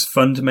thinking that's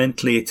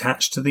fundamentally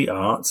attached to the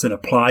arts and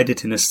applied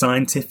it in a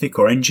scientific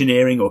or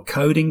engineering or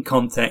coding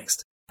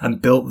context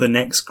and built the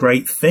next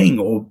great thing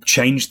or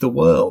changed the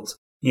world.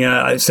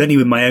 Certainly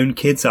with my own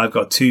kids, I've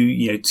got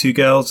two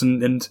girls,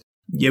 and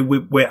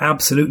we're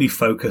absolutely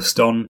focused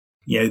on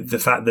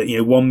the fact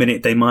that 1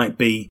 minute they might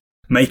be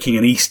making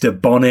an Easter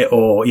bonnet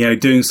or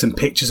doing some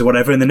pictures or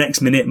whatever, and the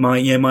next minute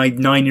my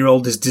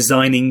 9-year-old is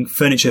designing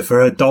furniture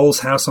for her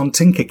doll's house on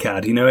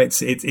Tinkercad.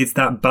 It's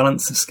that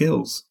balance of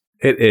skills.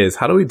 It is.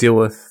 How do we deal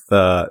with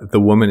the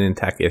woman in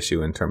tech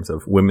issue in terms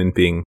of women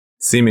being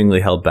seemingly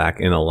held back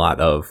in a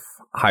lot of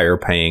higher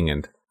paying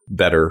and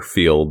better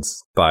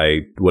fields by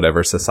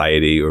whatever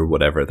society or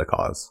whatever the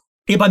cause?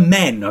 Yeah, by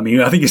men.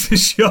 I think it's a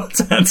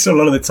short answer a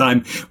lot of the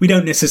time. We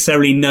don't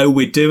necessarily know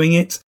we're doing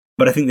it,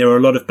 but I think there are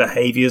a lot of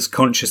behaviours,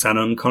 conscious and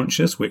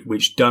unconscious,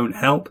 which don't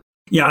help.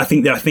 Yeah,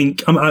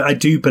 I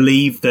do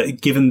believe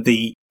that given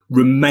the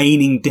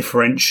remaining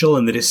differential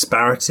and the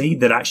disparity,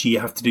 that actually you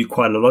have to do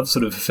quite a lot of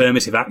sort of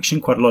affirmative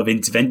action, quite a lot of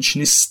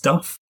interventionist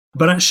stuff.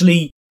 But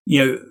actually,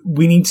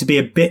 we need to be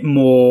a bit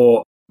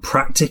more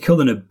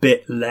practical and a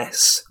bit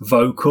less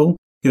vocal.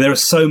 There are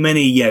so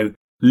many,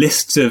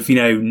 lists of,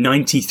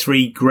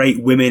 93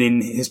 great women in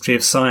the history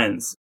of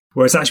science,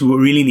 whereas actually what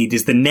we really need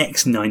is the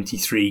next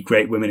 93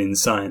 great women in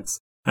science.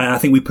 I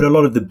think we put a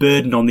lot of the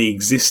burden on the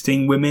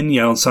existing women,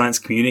 on science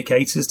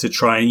communicators to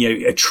try and,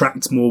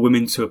 attract more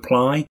women to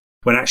apply.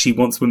 When actually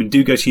once women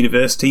do go to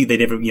university, they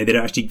don't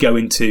actually go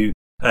into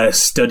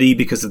study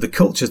because of the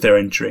cultures they're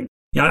entering.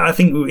 I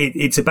think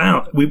it's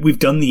about, we've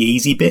done the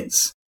easy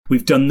bits.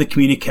 We've done the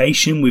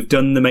communication. We've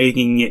done the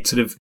making it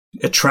sort of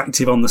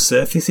attractive on the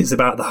surface. It's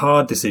about the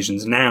hard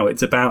decisions now.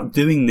 It's about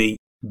doing the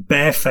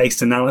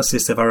barefaced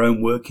analysis of our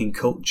own working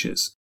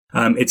cultures.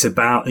 It's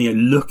about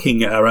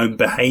looking at our own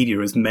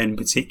behaviour as men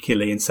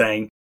particularly and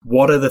saying,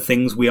 what are the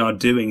things we are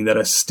doing that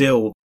are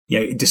still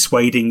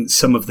dissuading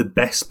some of the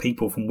best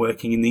people from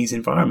working in these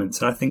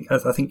environments? And I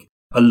think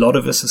a lot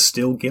of us are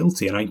still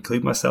guilty, and I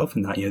include myself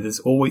in that. There's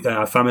always,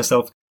 I find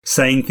myself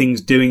saying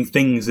things, doing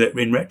things that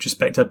in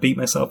retrospect I beat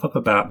myself up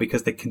about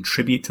because they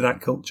contribute to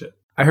that culture.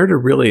 I heard a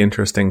really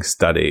interesting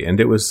study, and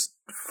it was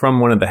from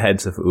one of the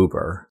heads of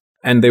Uber,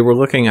 and they were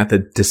looking at the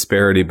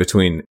disparity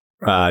between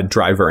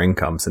driver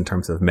incomes in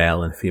terms of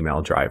male and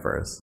female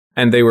drivers.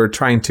 And they were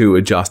trying to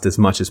adjust as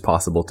much as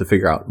possible to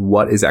figure out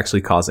what is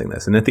actually causing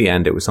this. And at the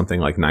end, it was something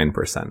like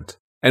 9%.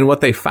 And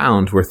what they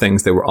found were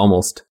things that were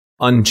almost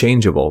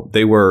unchangeable.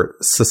 They were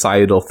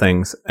societal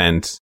things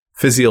and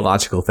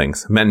physiological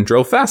things. Men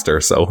drove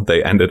faster, so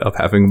they ended up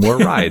having more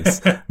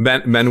rides.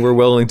 Men were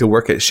willing to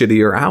work at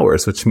shittier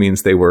hours, which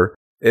means they were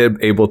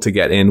able to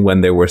get in when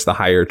there was the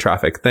higher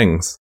traffic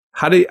things.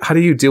 How do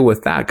you deal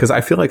with that? Because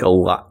I feel like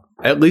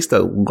at least a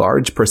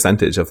large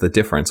percentage of the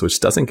difference, which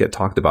doesn't get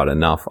talked about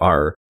enough,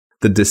 are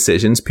the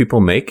decisions people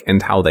make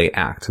and how they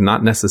act,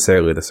 not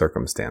necessarily the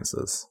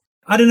circumstances.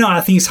 I don't know. I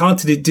think it's hard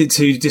to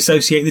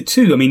dissociate the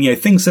two. I mean,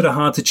 things that are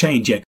hard to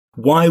change.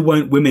 Why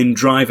won't women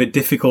drive at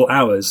difficult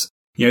hours?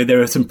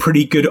 There are some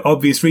pretty good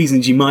obvious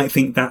reasons you might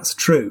think that's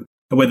true.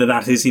 Whether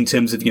that is in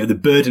terms of, the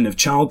burden of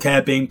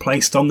childcare being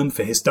placed on them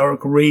for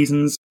historical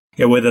reasons,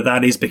 whether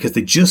that is because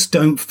they just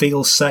don't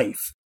feel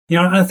safe.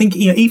 I think,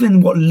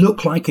 even what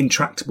look like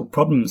intractable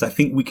problems, I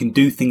think we can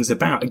do things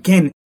about.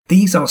 Again,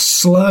 these are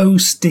slow,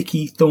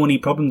 sticky, thorny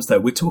problems, though.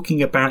 We're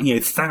talking about,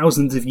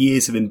 thousands of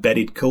years of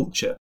embedded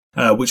culture,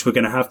 which we're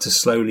going to have to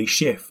slowly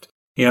shift.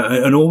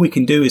 And all we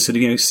can do is sort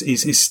of,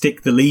 is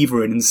stick the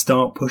lever in and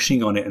start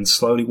pushing on it and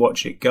slowly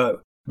watch it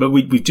go. But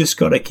we've just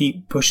got to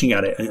keep pushing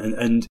at it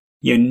and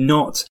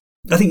not,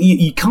 I think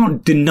you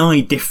can't deny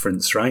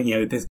difference, right?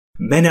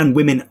 Men and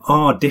women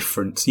are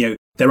different.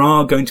 There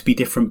are going to be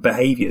different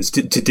behaviours.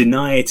 To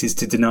deny it is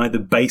to deny the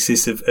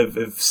basis of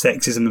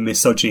sexism and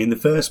misogyny in the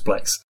first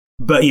place.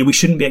 But we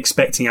shouldn't be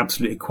expecting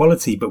absolute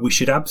equality, but we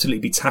should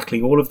absolutely be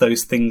tackling all of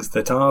those things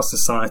that are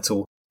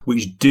societal,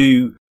 which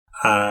do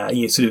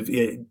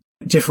differentially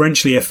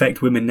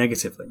affect women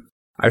negatively.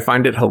 I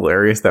find it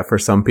hilarious that for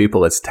some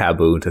people it's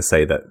taboo to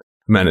say that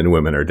men and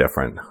women are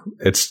different.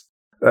 It's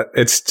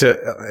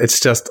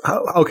just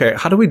okay.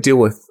 How do we deal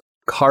with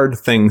hard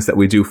things that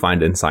we do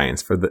find in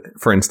science?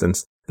 For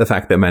instance, the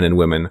fact that men and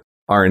women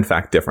are in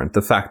fact different.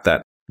 The fact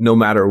that no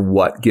matter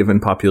what given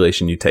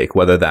population you take,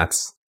 whether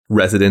that's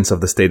residents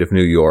of the state of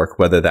New York,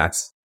 whether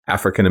that's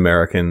African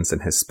Americans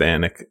and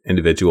Hispanic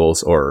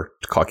individuals or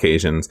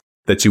Caucasians,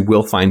 that you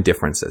will find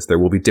differences. There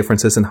will be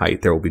differences in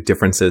height. There will be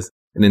differences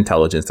in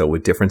intelligence. There will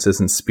be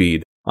differences in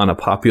speed on a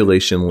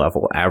population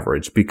level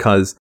average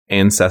because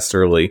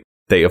ancestrally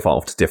they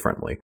evolved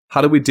differently.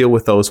 How do we deal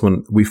with those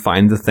when we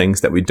find the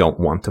things that we don't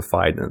want to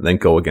find and then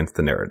go against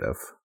the narrative?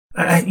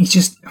 I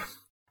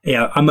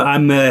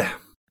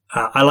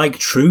like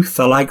truth.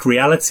 I like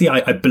reality.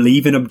 I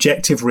believe in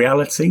objective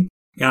reality.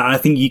 I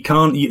think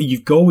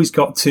you've always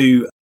got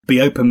to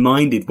be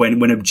open-minded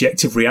when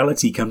objective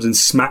reality comes and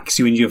smacks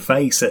you in your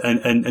face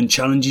and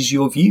challenges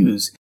your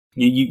views.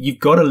 You've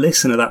got to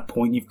listen at that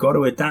point. You've got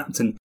to adapt.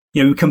 And,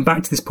 we come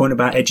back to this point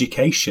about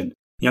education.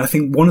 I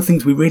think one of the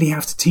things we really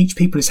have to teach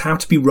people is how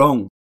to be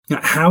wrong,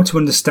 how to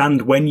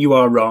understand when you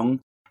are wrong,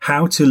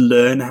 how to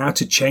learn, how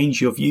to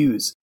change your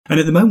views. And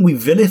at the moment, we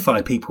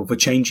vilify people for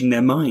changing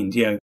their mind.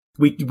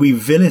 We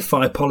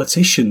vilify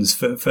politicians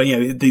for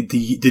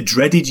the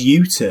dreaded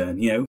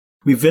U-turn.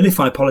 We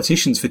vilify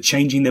politicians for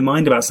changing their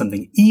mind about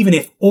something, even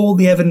if all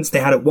the evidence they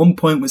had at one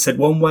point was said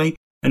one way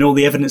and all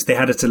the evidence they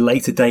had at a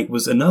later date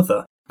was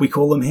another. We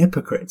call them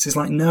hypocrites. It's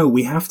like, no,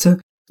 we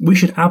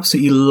should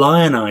absolutely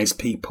lionize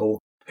people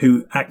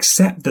who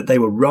accept that they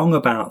were wrong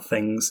about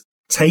things,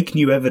 take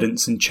new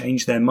evidence and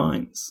change their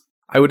minds.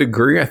 I would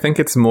agree. I think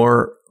it's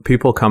more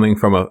people coming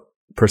from a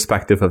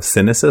perspective of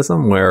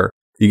cynicism where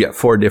you get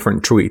 4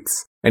 different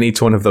tweets and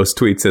each one of those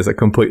tweets is a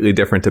completely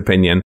different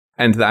opinion.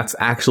 And that's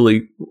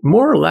actually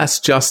more or less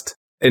just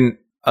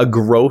a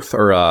growth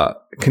or a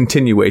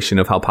continuation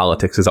of how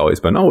politics has always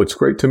been. Oh, it's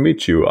great to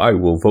meet you. I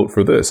will vote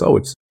for this. Oh,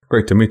 it's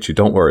great to meet you.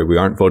 Don't worry. We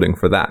aren't voting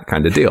for that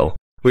kind of deal.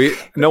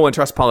 No one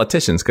trusts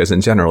politicians because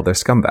in general, they're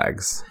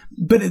scumbags.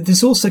 But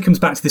this also comes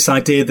back to this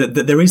idea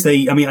that there is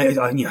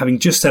having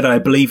just said I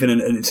believe in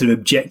a sort of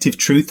objective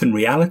truth and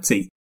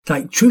reality,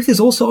 like truth is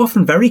also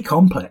often very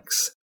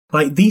complex.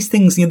 Like these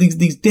things,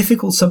 these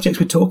difficult subjects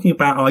we're talking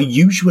about are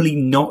usually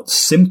not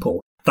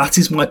simple. That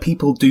is why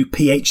people do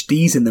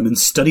PhDs in them and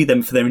study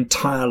them for their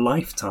entire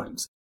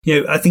lifetimes.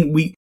 I think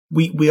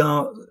we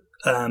are,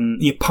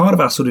 part of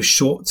our sort of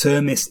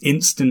short-termist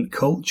instant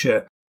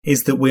culture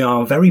is that we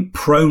are very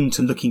prone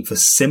to looking for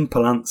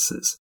simple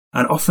answers.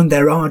 And often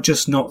there are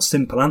just not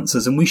simple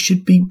answers. And we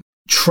should be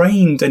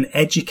trained and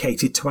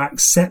educated to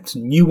accept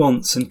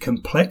nuance and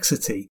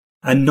complexity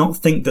and not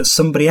think that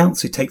somebody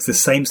else who takes the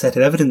same set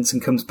of evidence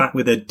and comes back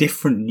with a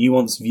different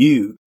nuanced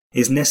view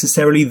is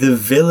necessarily the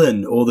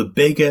villain or the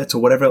bigot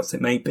or whatever else it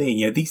may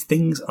be. These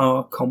things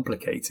are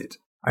complicated.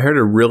 I heard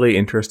a really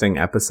interesting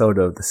episode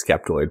of the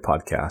Skeptoid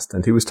podcast,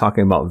 and he was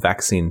talking about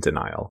vaccine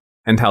denial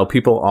and how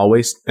people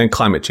always, and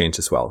climate change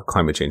as well,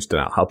 climate change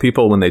denial, how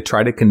people, when they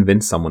try to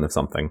convince someone of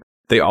something,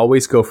 they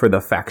always go for the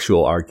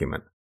factual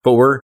argument. But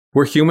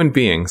we're human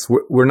beings.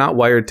 We're not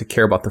wired to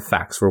care about the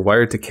facts. We're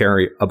wired to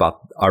care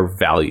about our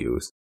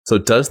values. So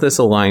does this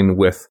align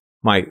with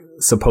my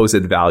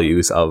supposed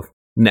values of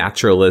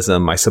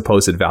naturalism, my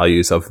supposed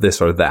values of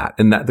this or that?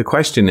 And that the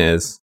question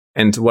is,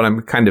 and what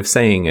I'm kind of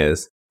saying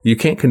is, you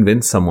can't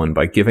convince someone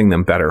by giving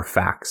them better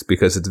facts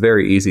because it's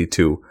very easy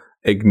to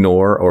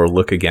ignore or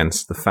look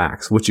against the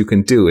facts. What you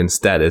can do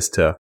instead is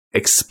to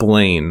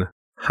explain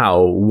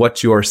how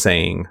what you're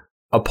saying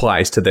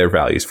applies to their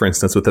values. For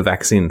instance, with the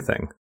vaccine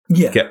thing.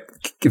 Yeah.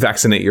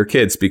 Vaccinate your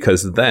kids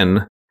because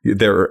then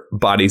their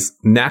body's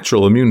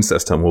natural immune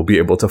system will be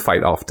able to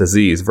fight off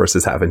disease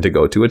versus having to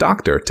go to a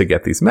doctor to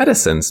get these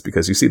medicines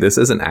because you see this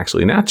isn't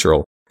actually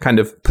natural, kind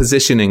of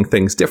positioning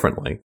things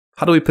differently.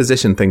 How do we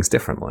position things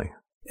differently?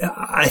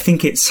 I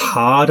think it's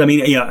hard. I mean,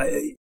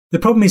 the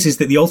problem is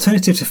that the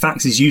alternative to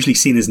facts is usually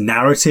seen as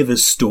narrative,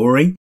 as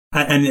story,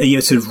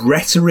 and sort of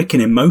rhetoric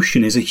and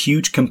emotion is a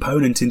huge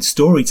component in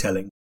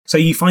storytelling. So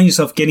you find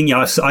yourself getting,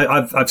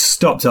 I've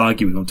stopped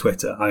arguing on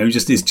Twitter.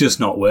 It's just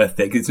not worth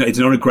it. It's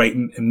not a great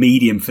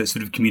medium for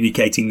sort of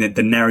communicating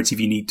the narrative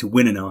you need to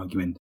win an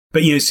argument.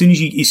 But, as soon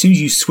as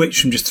you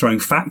switch from just throwing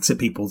facts at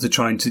people to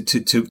trying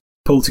to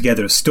pull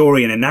together a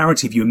story and a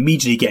narrative, you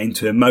immediately get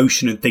into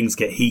emotion and things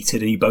get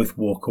heated and you both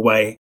walk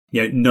away,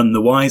 none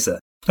the wiser.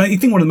 I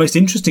think one of the most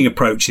interesting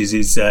approaches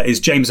is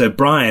James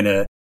O'Brien,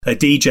 a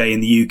DJ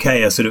in the UK,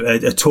 a sort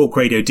of a talk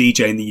radio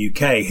DJ in the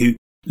UK who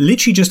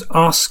literally just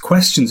asks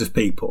questions of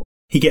people.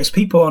 He gets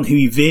people on who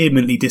he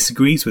vehemently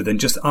disagrees with and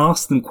just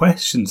asks them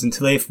questions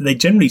until they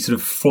generally sort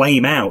of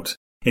flame out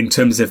in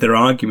terms of their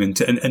argument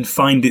and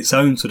find its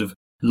own sort of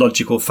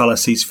logical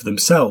fallacies for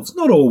themselves.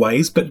 Not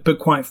always, but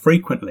quite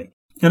frequently.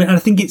 And I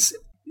think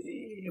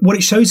what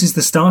it shows is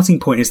the starting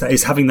point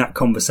is having that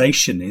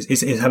conversation,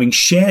 is having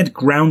shared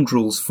ground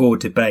rules for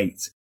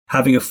debate,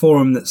 having a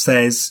forum that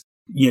says,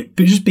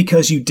 just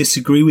because you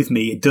disagree with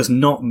me, it does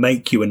not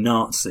make you a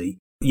Nazi.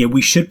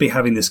 We should be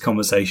having this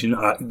conversation.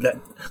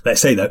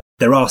 Let's say, though,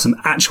 there are some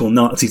actual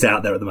Nazis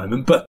out there at the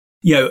moment. But,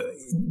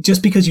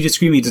 just because you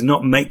disagree with me does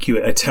not make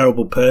you a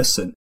terrible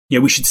person.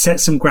 We should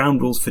set some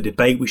ground rules for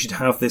debate. We should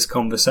have this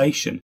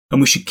conversation. And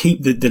we should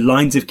keep the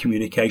lines of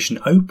communication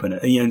open.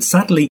 And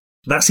sadly,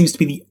 that seems to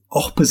be the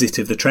opposite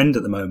of the trend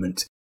at the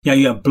moment.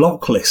 You have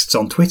block lists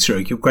on Twitter,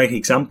 a great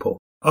example.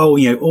 Oh,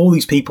 all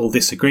these people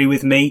disagree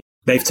with me.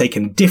 They've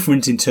taken a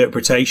different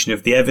interpretation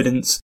of the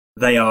evidence.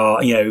 They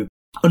are,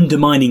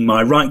 undermining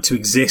my right to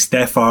exist,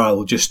 therefore I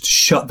will just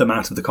shut them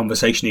out of the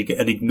conversation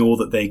and ignore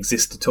that they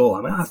exist at all.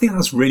 I mean, I think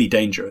that's really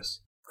dangerous.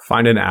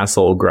 Find an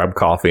asshole, grab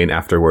coffee, and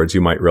afterwards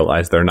you might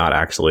realize they're not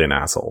actually an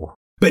asshole.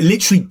 But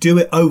literally do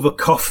it over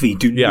coffee.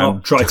 Do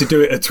not try to do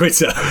it at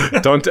Twitter.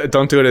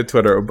 Don't do it at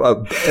Twitter.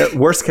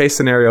 Worst case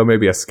scenario,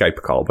 maybe a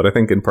Skype call, but I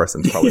think in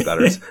person is probably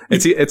better.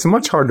 It's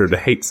much harder to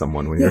hate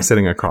someone when you're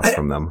sitting across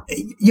from them.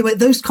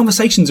 Those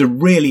conversations are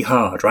really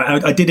hard,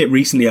 right? I did it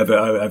recently over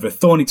a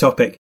thorny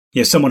topic.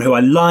 Someone who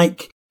I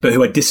like, but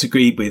who I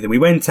disagreed with. And we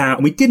went out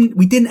and we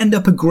didn't end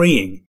up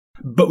agreeing,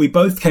 but we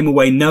both came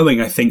away knowing,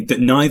 I think,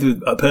 that neither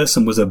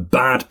person was a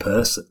bad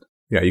person.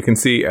 Yeah, you can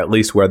see at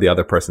least where the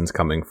other person's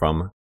coming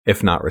from,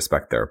 if not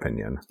respect their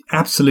opinion.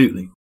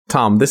 Absolutely.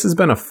 Tom, this has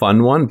been a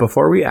fun one.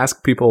 Before we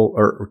ask people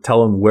or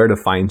tell them where to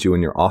find you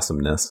and your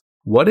awesomeness,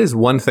 what is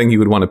one thing you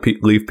would want to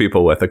leave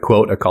people with? A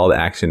quote, a call to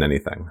action,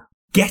 anything?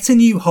 Get a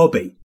new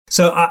hobby.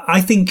 So I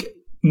think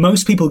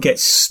most people get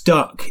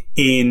stuck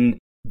in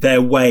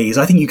their ways.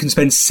 I think you can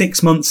spend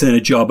 6 months in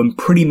a job and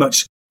pretty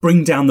much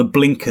bring down the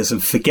blinkers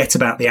and forget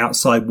about the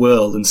outside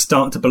world and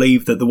start to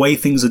believe that the way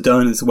things are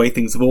done is the way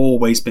things have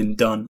always been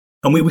done.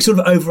 And we sort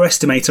of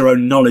overestimate our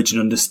own knowledge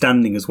and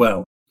understanding as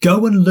well.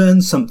 Go and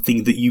learn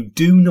something that you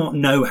do not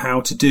know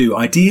how to do,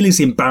 ideally as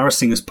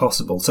embarrassing as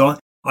possible. So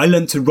I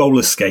learned to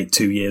roller skate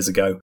 2 years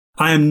ago.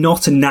 I am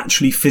not a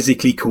naturally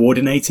physically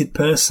coordinated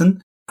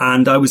person.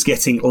 And I was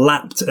getting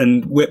lapped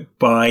and whipped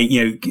by,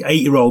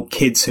 8-year-old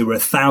kids who were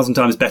 1,000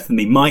 times better than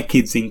me, my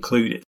kids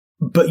included.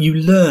 But you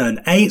learn,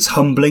 A, it's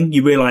humbling.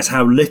 You realise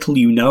how little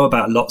you know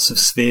about lots of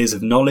spheres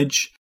of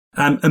knowledge.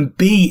 And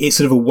B, it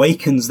sort of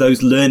awakens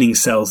those learning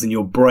cells in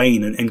your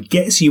brain and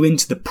gets you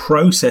into the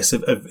process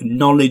of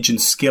knowledge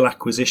and skill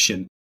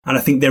acquisition. And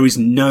I think there is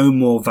no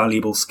more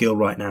valuable skill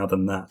right now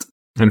than that.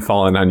 And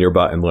falling on your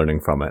butt and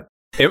learning from it.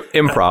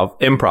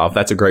 Improv,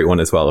 that's a great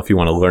one as well if you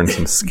want to learn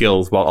some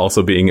skills while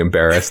also being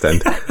embarrassed.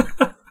 And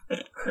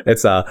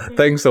it's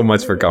thanks so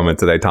much for coming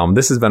today, Tom.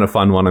 This has been a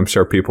fun one. I'm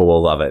sure people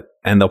will love it.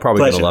 And they'll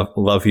probably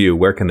love you.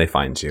 Where can they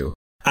find you?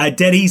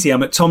 Dead easy.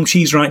 I'm at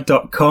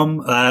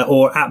tomcheesewright.com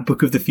or at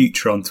Book of the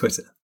Future on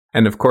Twitter.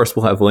 And of course,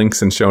 we'll have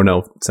links and show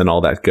notes and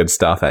all that good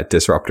stuff at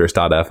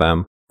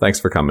disruptors.fm. Thanks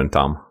for coming,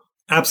 Tom.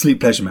 Absolute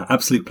pleasure, Matt.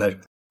 Absolute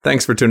pleasure.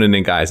 Thanks for tuning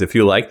in, guys. If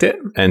you liked it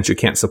and you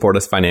can't support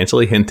us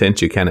financially,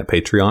 hint, you can at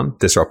Patreon,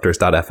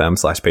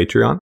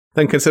 disruptors.fm/Patreon.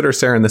 Then consider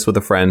sharing this with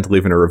a friend,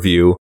 leaving a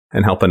review,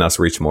 and helping us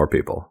reach more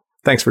people.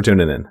 Thanks for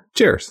tuning in.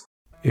 Cheers.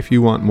 If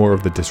you want more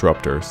of the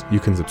Disruptors, you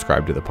can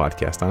subscribe to the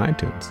podcast on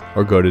iTunes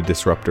or go to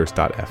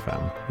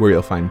disruptors.fm, where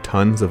you'll find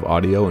tons of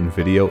audio and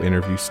video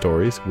interview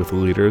stories with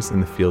leaders in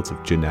the fields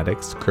of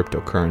genetics,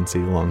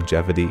 cryptocurrency,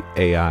 longevity,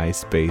 AI,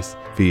 space,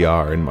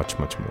 VR, and much,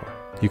 much more.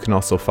 You can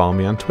also follow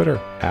me on Twitter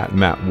at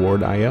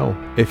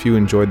MattWardIO. If you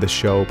enjoyed the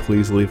show,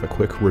 please leave a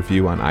quick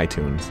review on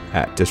iTunes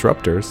at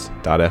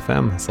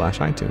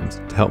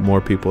disruptors.fm/iTunes to help more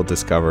people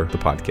discover the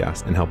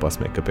podcast and help us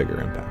make a bigger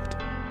impact.